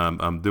reason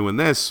I'm doing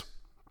this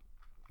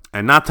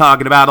and not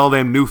talking about all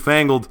them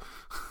newfangled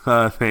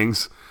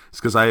things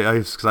is because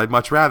I'd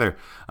much rather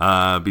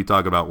be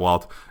talking about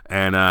Walt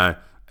and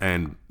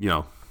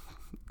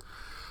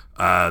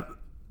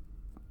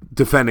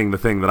defending the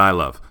thing that I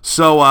love.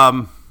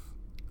 So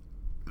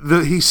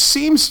he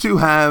seems to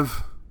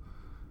have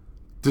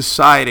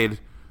decided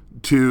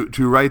to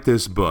write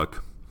this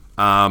book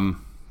in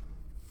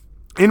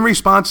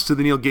response to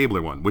the Neil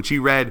Gabler one, which he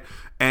read,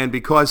 and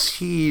because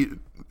he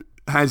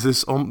has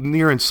this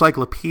near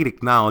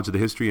encyclopedic knowledge of the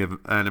history of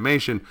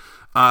animation,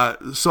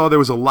 saw there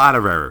was a lot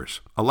of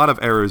errors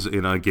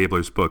in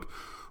Gabler's book.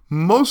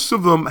 Most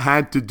of them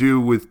had to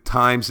do with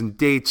times and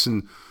dates,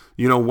 and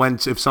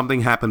if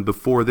something happened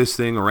before this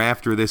thing or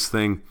after this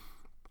thing,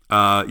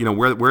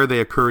 where they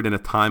occurred in a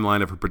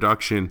timeline of a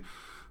production.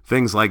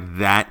 Things like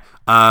that.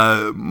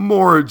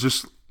 More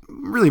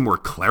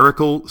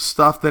clerical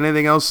stuff than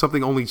anything else.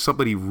 Something only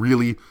somebody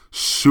really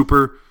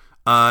super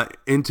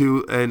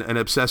into and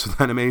obsessed with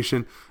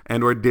animation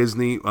and or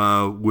Disney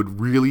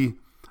would really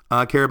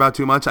care about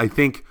too much. I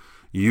think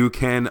you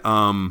can,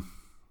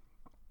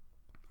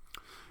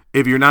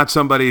 if you're not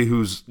somebody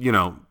who's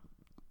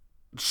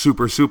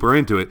super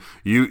into it,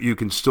 you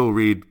can still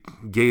read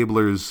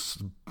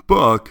Gabler's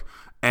book.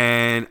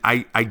 And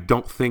I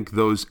don't think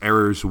those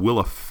errors will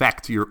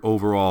affect your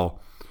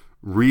overall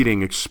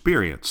reading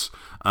experience,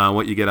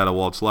 what you get out of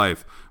Walt's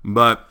life.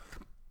 But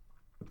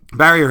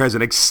Barrier has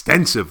an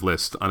extensive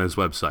list on his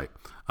website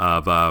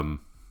of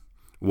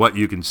what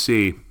you can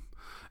see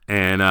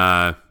and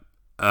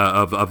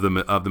of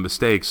the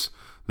mistakes,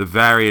 the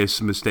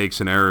various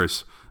mistakes and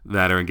errors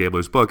that are in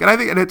Gabler's book, and I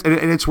think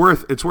it's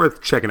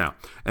worth checking out,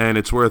 and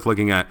it's worth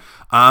looking at.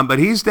 But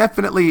he's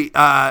definitely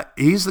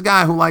he's the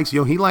guy who likes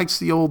he likes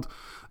the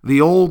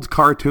old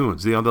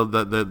cartoons,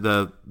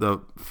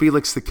 the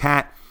Felix the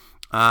Cat,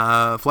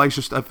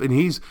 Fleischer stuff, and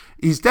he's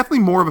definitely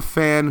more of a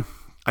fan,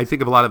 I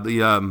think, of a lot of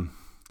the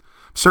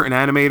certain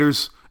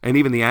animators and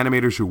even the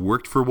animators who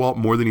worked for Walt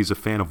more than he's a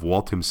fan of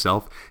Walt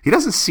himself. He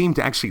doesn't seem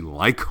to actually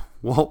like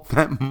Walt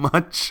that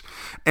much,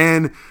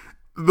 and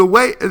the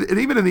way, and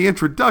even in the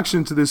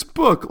introduction to this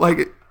book,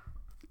 like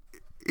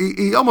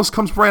he almost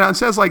comes right out and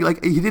says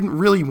like he didn't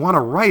really want to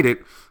write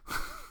it,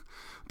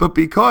 but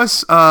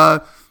because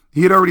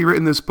he had already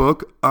written this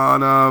book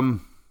on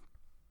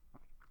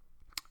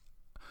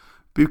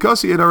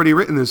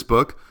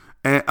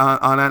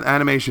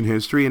animation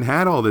history and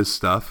had all this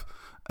stuff,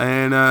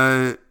 and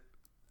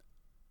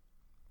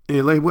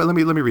let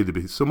me read the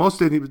piece. So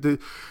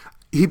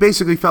he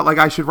basically felt like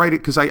I should write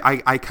it because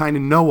I kind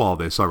of know all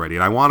this already,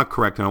 and I want to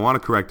correct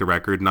the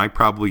record, and I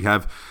probably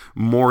have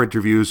more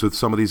interviews with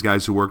some of these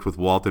guys who worked with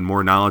Walt and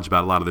more knowledge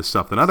about a lot of this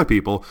stuff than other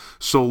people.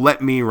 So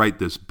let me write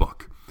this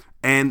book.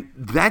 And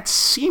that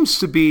seems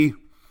to be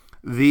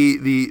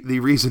the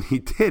reason he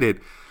did it.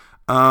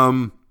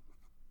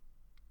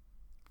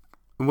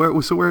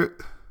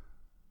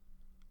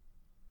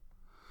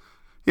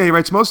 Yeah, he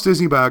writes, most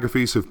Disney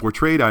biographies have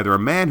portrayed either a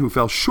man who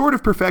fell short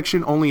of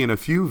perfection only in a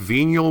few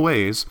venial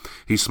ways,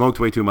 he smoked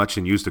way too much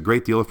and used a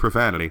great deal of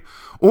profanity,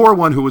 or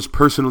one who was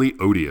personally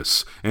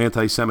odious,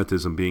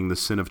 anti-Semitism being the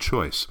sin of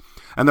choice,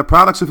 and the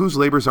products of whose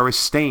labors are a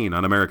stain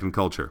on American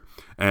culture.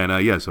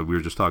 And so we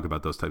were just talking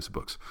about those types of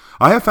books.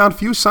 I have found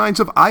few signs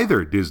of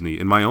either Disney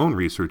in my own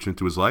research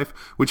into his life,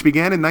 which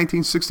began in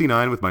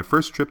 1969 with my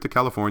first trip to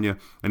California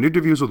and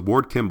interviews with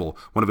Ward Kimball,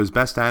 one of his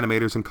best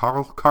animators, and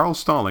Carl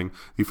Stalling,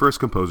 the first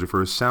composer for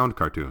his sound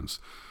cartoons.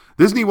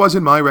 Disney was,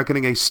 in my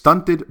reckoning, a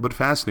stunted but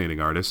fascinating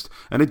artist,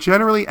 and a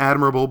generally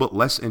admirable but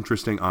less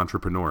interesting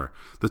entrepreneur.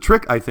 The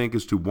trick, I think,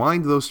 is to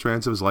wind those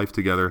strands of his life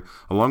together,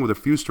 along with a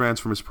few strands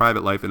from his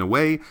private life, in a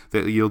way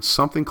that yields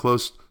something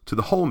close to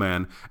the whole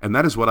man, and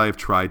that is what I have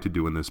tried to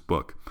do in this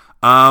book.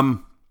 He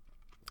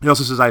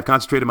also says, I have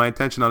concentrated my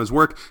attention on his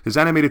work, his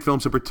animated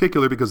films in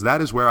particular, because that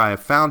is where I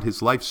have found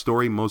his life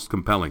story most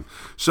compelling.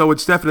 So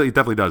it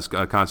definitely does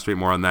concentrate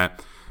more on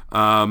that.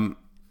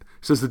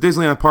 Says the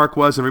Disneyland Park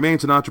was and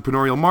remains an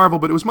entrepreneurial marvel,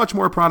 but it was much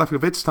more a product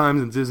of its time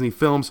than Disney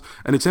films,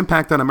 and its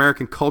impact on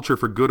American culture,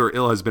 for good or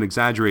ill, has been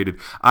exaggerated.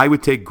 I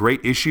would take great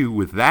issue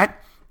with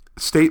that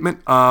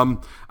statement. I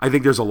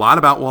think there's a lot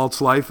about Walt's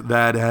life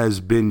that has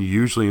been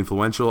hugely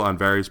influential on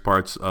various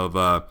parts of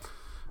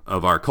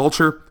our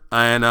culture,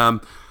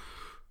 and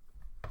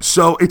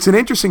so it's an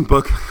interesting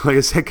book, like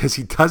I said, because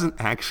he doesn't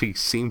actually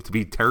seem to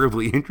be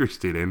terribly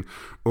interested in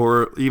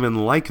or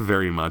even like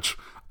very much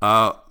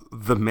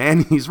the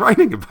man he's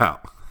writing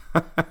about.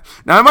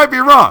 Now, I might be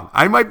wrong.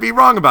 I might be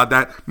wrong about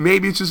that.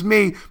 Maybe it's just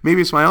me. Maybe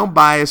it's my own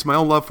bias, my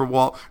own love for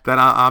Walt, that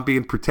I'm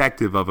being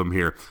protective of him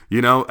here.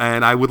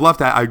 And I would love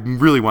to. I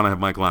really want to have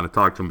Michael on to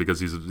talk to him,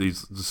 because he's a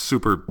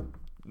super,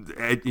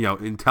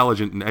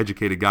 intelligent and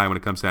educated guy when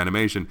it comes to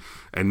animation,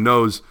 and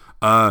knows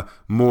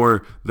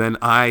more than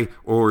I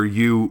or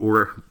you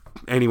or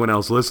anyone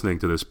else listening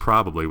to this,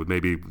 probably, with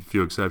maybe a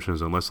few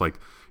exceptions, unless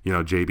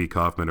J.B.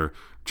 Kaufman or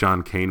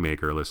John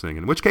Canemaker are listening,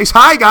 in which case,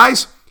 hi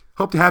guys,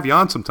 hope to have you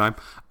on sometime.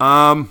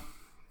 But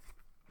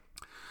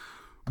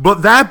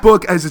that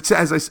book, as it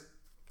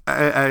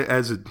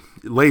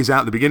lays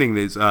out in the beginning,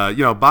 is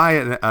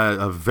by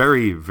a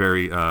very,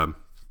 very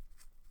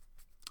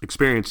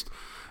experienced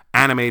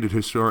animation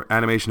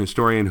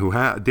historian who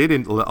did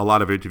a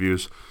lot of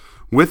interviews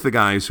with the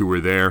guys who were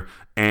there,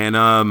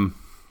 and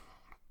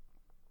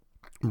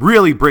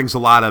really brings a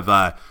lot of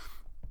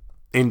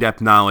in-depth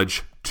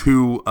knowledge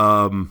to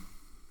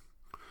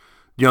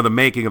the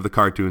making of the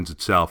cartoons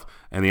itself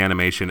and the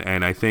animation.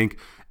 And I think,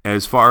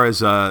 as far as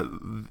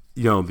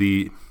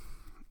the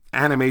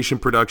animation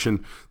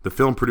production, the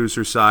film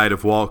producer side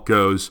of Walt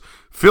goes,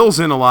 fills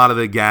in a lot of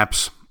the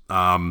gaps,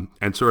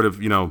 and sort of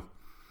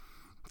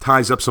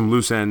ties up some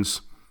loose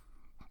ends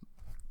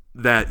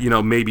that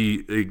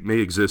maybe it may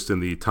exist in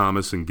the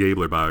Thomas and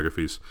Gabler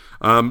biographies.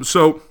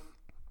 So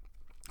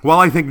while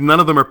I think none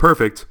of them are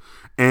perfect,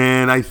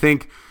 and I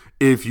think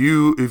if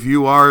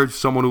you are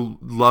someone who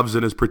loves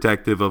and is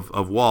protective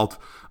of Walt,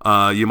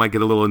 you might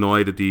get a little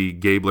annoyed at the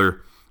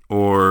Gabler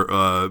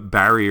or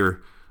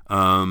Barrier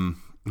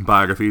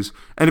biographies.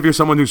 And if you're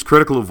someone who's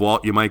critical of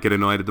Walt, you might get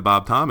annoyed at the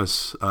Bob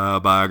Thomas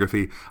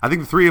biography. I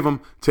think the three of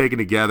them taken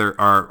together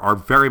are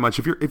very much,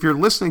 if you're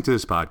listening to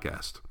this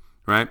podcast,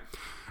 right?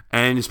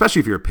 And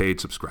especially if you're a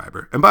paid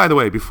subscriber. And by the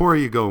way, before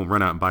you go and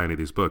run out and buy any of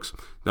these books,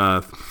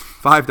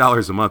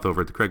 $5 a month over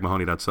at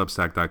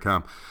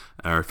thecraigmahoney.substack.com,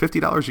 or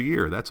 $50 a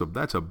year. That's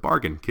a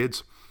bargain,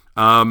 kids.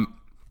 I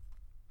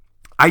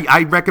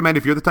recommend,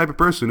 if you're the type of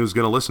person who's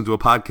going to listen to a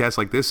podcast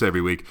like this every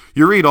week,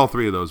 you read all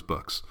three of those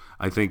books.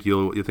 I think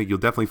you'll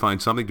definitely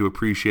find something to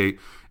appreciate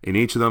in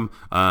each of them.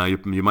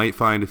 You might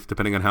find,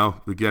 depending on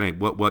how, again,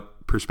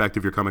 what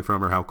perspective you're coming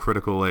from or how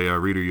critical a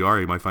reader you are,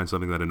 you might find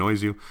something that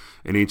annoys you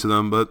in each of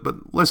them.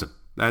 But listen,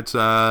 that's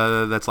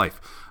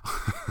life.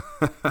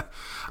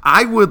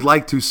 I would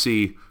like to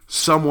see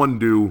someone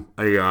do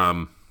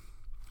a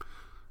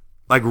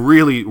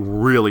really,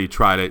 really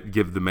try to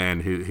give the man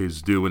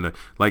his due. And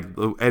like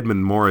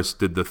Edmund Morris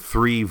did the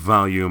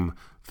 3-volume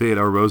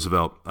Theodore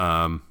Roosevelt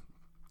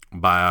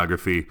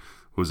biography.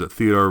 Was it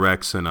Theodore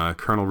Rex and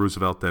Colonel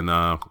Roosevelt, and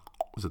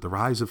was it The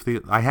Rise of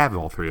Theodore? I have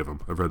all three of them.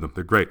 I've read them.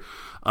 They're great.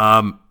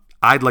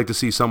 I'd like to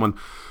see someone,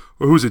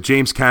 or who's it?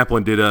 James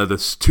Kaplan did the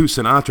 2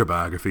 Sinatra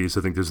biographies.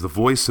 I think there's The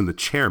Voice and The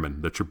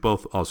Chairman, that are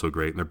both also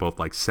great, and they're both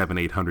like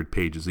 700-800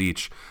 pages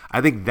each.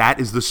 I think that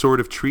is the sort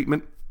of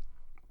treatment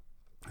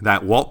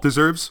that Walt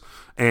deserves,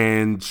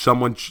 and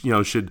someone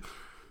should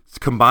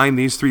combine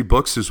these 3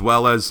 books, as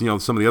well as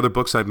some of the other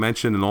books I've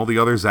mentioned and all the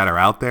others that are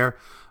out there,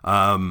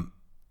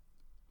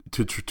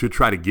 to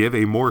try to give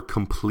a more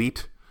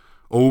complete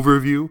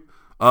overview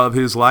of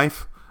his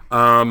life.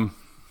 And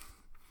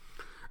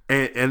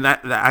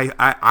that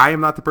I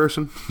am not the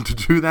person to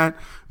do that,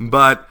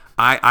 but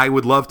I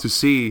would love to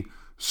see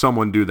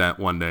someone do that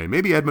one day.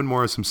 Maybe Edmund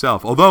Morris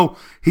himself, although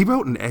he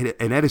wrote an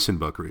Edison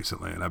book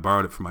recently, and I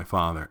borrowed it from my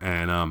father,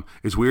 and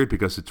it's weird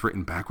because it's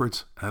written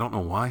backwards. I don't know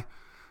why.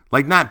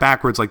 Like, not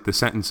backwards like the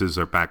sentences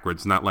are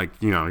backwards, not like,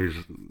 he's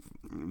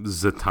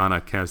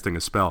Zatanna casting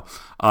a spell.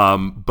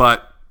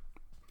 But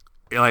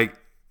like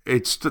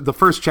it's the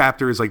first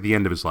chapter is like the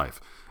end of his life,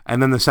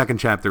 and then the second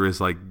chapter is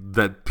like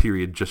that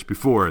period just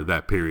before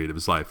that period of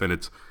his life, and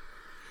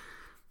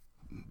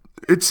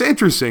it's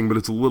interesting, but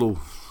it's a little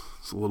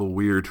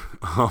weird.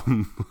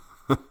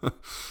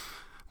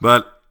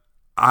 But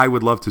I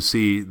would love to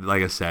see,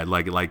 like I said,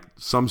 like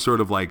some sort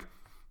of like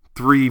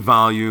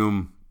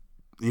 3-volume,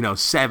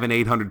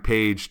 700-800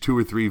 page, 2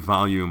 or 3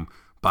 volume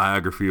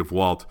biography of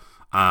Walt,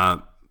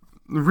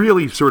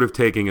 really sort of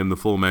taking in the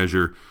full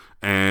measure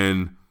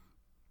and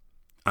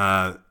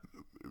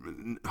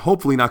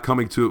hopefully not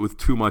coming to it with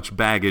too much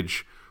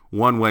baggage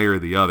one way or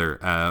the other,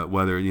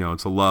 whether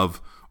it's a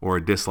love or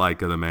a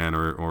dislike of the man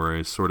or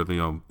a sort of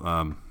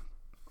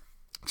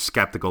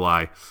skeptical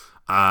eye.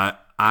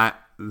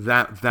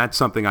 That's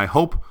something I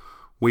hope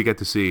we get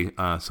to see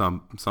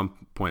some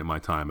point in my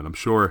time, and I'm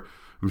sure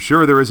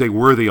there is a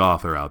worthy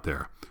author out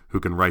there who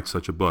can write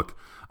such a book.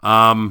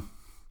 We're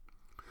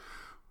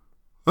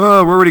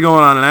already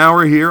going on an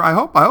hour here. I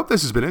hope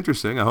this has been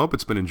interesting. I hope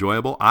it's been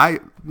enjoyable. I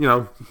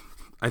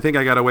think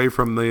I got away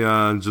from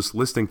the just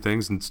listing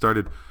things and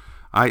started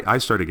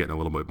getting a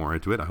little bit more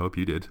into it. I hope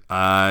you did.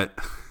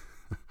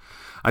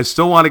 I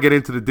still want to get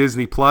into the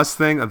Disney Plus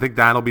thing. I think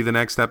that'll be the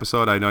next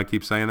episode. I know I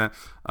keep saying that.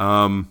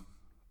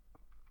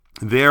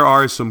 There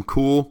are some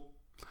cool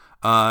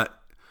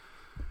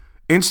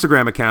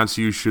Instagram accounts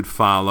you should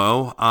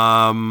follow.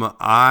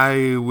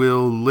 I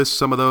will list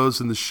some of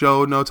those in the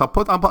show notes.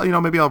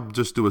 Maybe I'll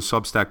just do a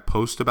Substack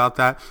post about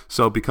that.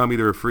 So become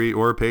either a free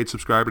or a paid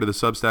subscriber to the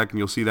Substack, and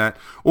you'll see that.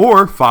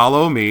 Or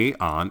follow me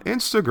on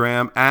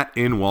Instagram at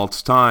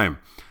InWalt'sTime.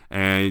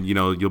 And,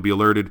 you'll be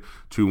alerted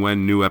to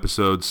when new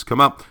episodes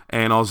come up,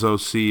 and also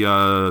see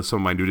some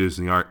of my new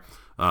Disney art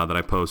that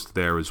I post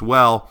there as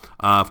well.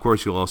 Of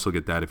course, you'll also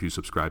get that if you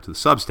subscribe to the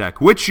Substack,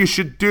 which you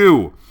should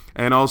do.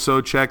 And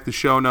also check the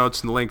show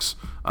notes and the links.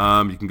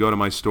 You can go to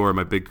my store,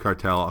 my Big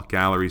Cartel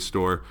Gallery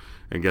store,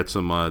 and get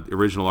some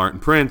original art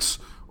and prints,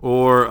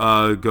 or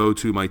go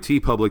to my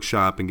TeePublic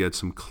shop and get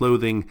some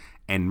clothing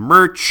and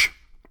merch,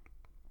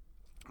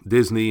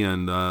 Disney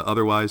and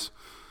otherwise.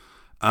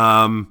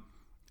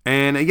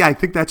 And I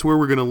think that's where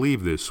we're going to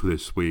leave this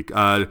week.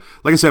 Like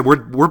I said,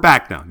 we're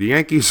back now. The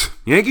Yankees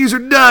are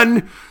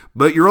done,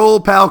 but your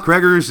old pal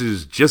Craigers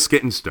is just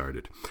getting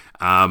started.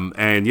 I'm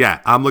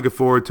looking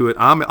forward to it.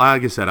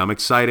 Like I said, I'm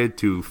excited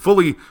to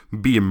fully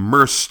be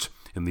immersed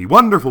in the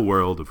wonderful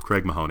world of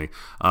Craig Mahoney.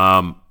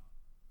 Do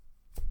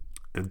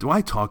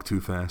I talk too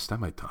fast? I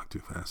might talk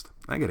too fast.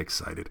 I get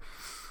excited.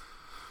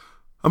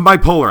 I'm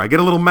bipolar. I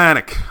get a little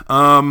manic.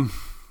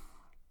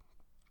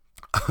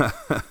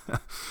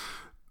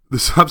 The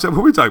Substack, what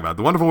were we talking about?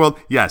 The Wonderful World?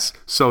 Yes.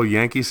 So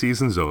Yankee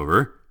season's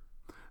over.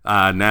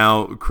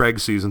 Now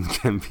Craig's season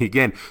can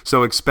begin.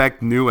 So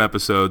expect new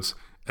episodes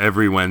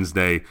every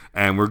Wednesday,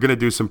 and we're going to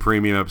do some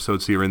premium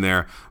episodes here and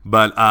there.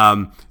 But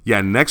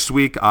next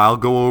week I'll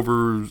go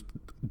over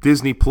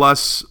Disney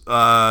Plus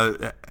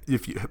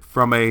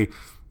from a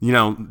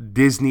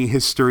Disney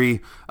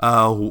history,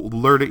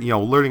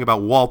 learning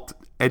about Walt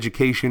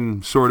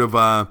education sort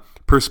of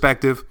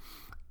perspective,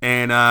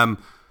 and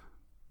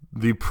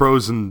the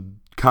pros and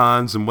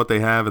cons and what they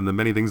have and the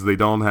many things they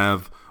don't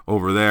have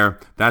over there.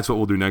 That's what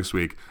we'll do next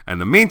week. And in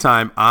the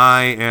meantime,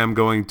 I am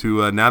going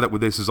to, now that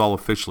this is all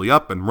officially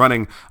up and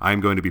running, I'm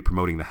going to be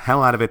promoting the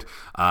hell out of it.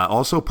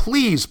 Also,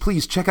 please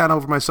check out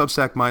over my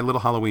Substack my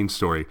little Halloween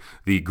story,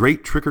 The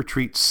Great Trick or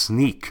Treat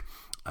Sneak,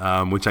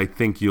 which I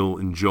think you'll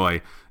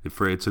enjoy.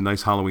 It's a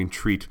nice Halloween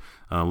treat.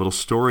 A little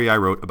story I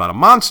wrote about a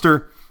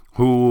monster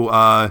who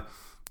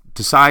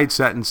decides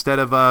that instead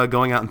of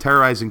going out and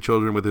terrorizing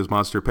children with his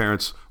monster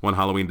parents, one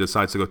Halloween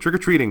decides to go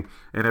trick-or-treating,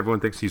 and everyone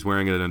thinks he's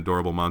wearing an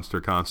adorable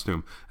monster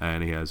costume.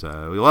 And he has,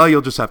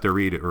 you'll just have to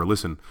read it or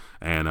listen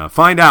and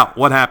find out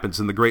what happens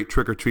in the Great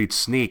Trick-or-Treat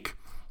Sneak.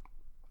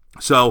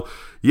 So,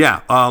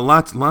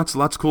 lots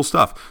of cool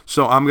stuff.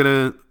 So I'm going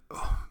to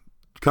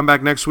come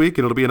back next week,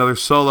 and it'll be another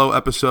solo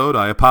episode.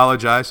 I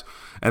apologize.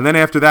 And then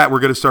after that, we're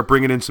going to start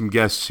bringing in some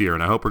guests here,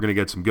 and I hope we're going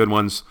to get some good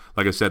ones.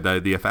 Like I said,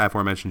 the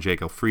aforementioned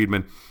Jacob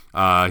Friedman,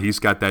 he's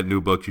got that new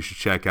book you should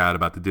check out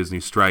about the Disney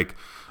strike.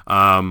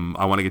 I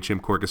want to get Jim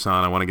Korkis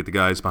on. I want to get the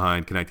guys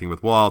behind Connecting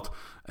with Walt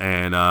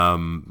and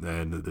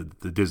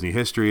the Disney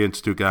History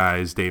Institute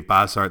guys, Dave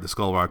Bossart, the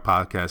Skull Rock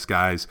Podcast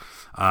guys,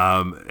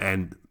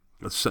 and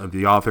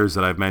the authors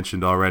that I've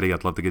mentioned already.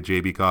 I'd love to get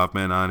J.B.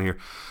 Kaufman on here.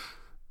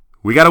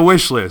 We got a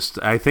wish list.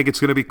 I think it's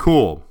going to be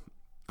cool.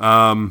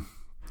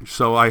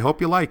 So I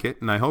hope you like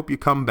it, and I hope you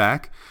come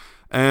back,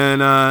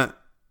 and I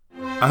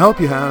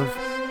hope you have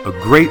a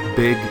great,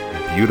 big,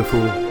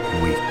 beautiful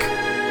week.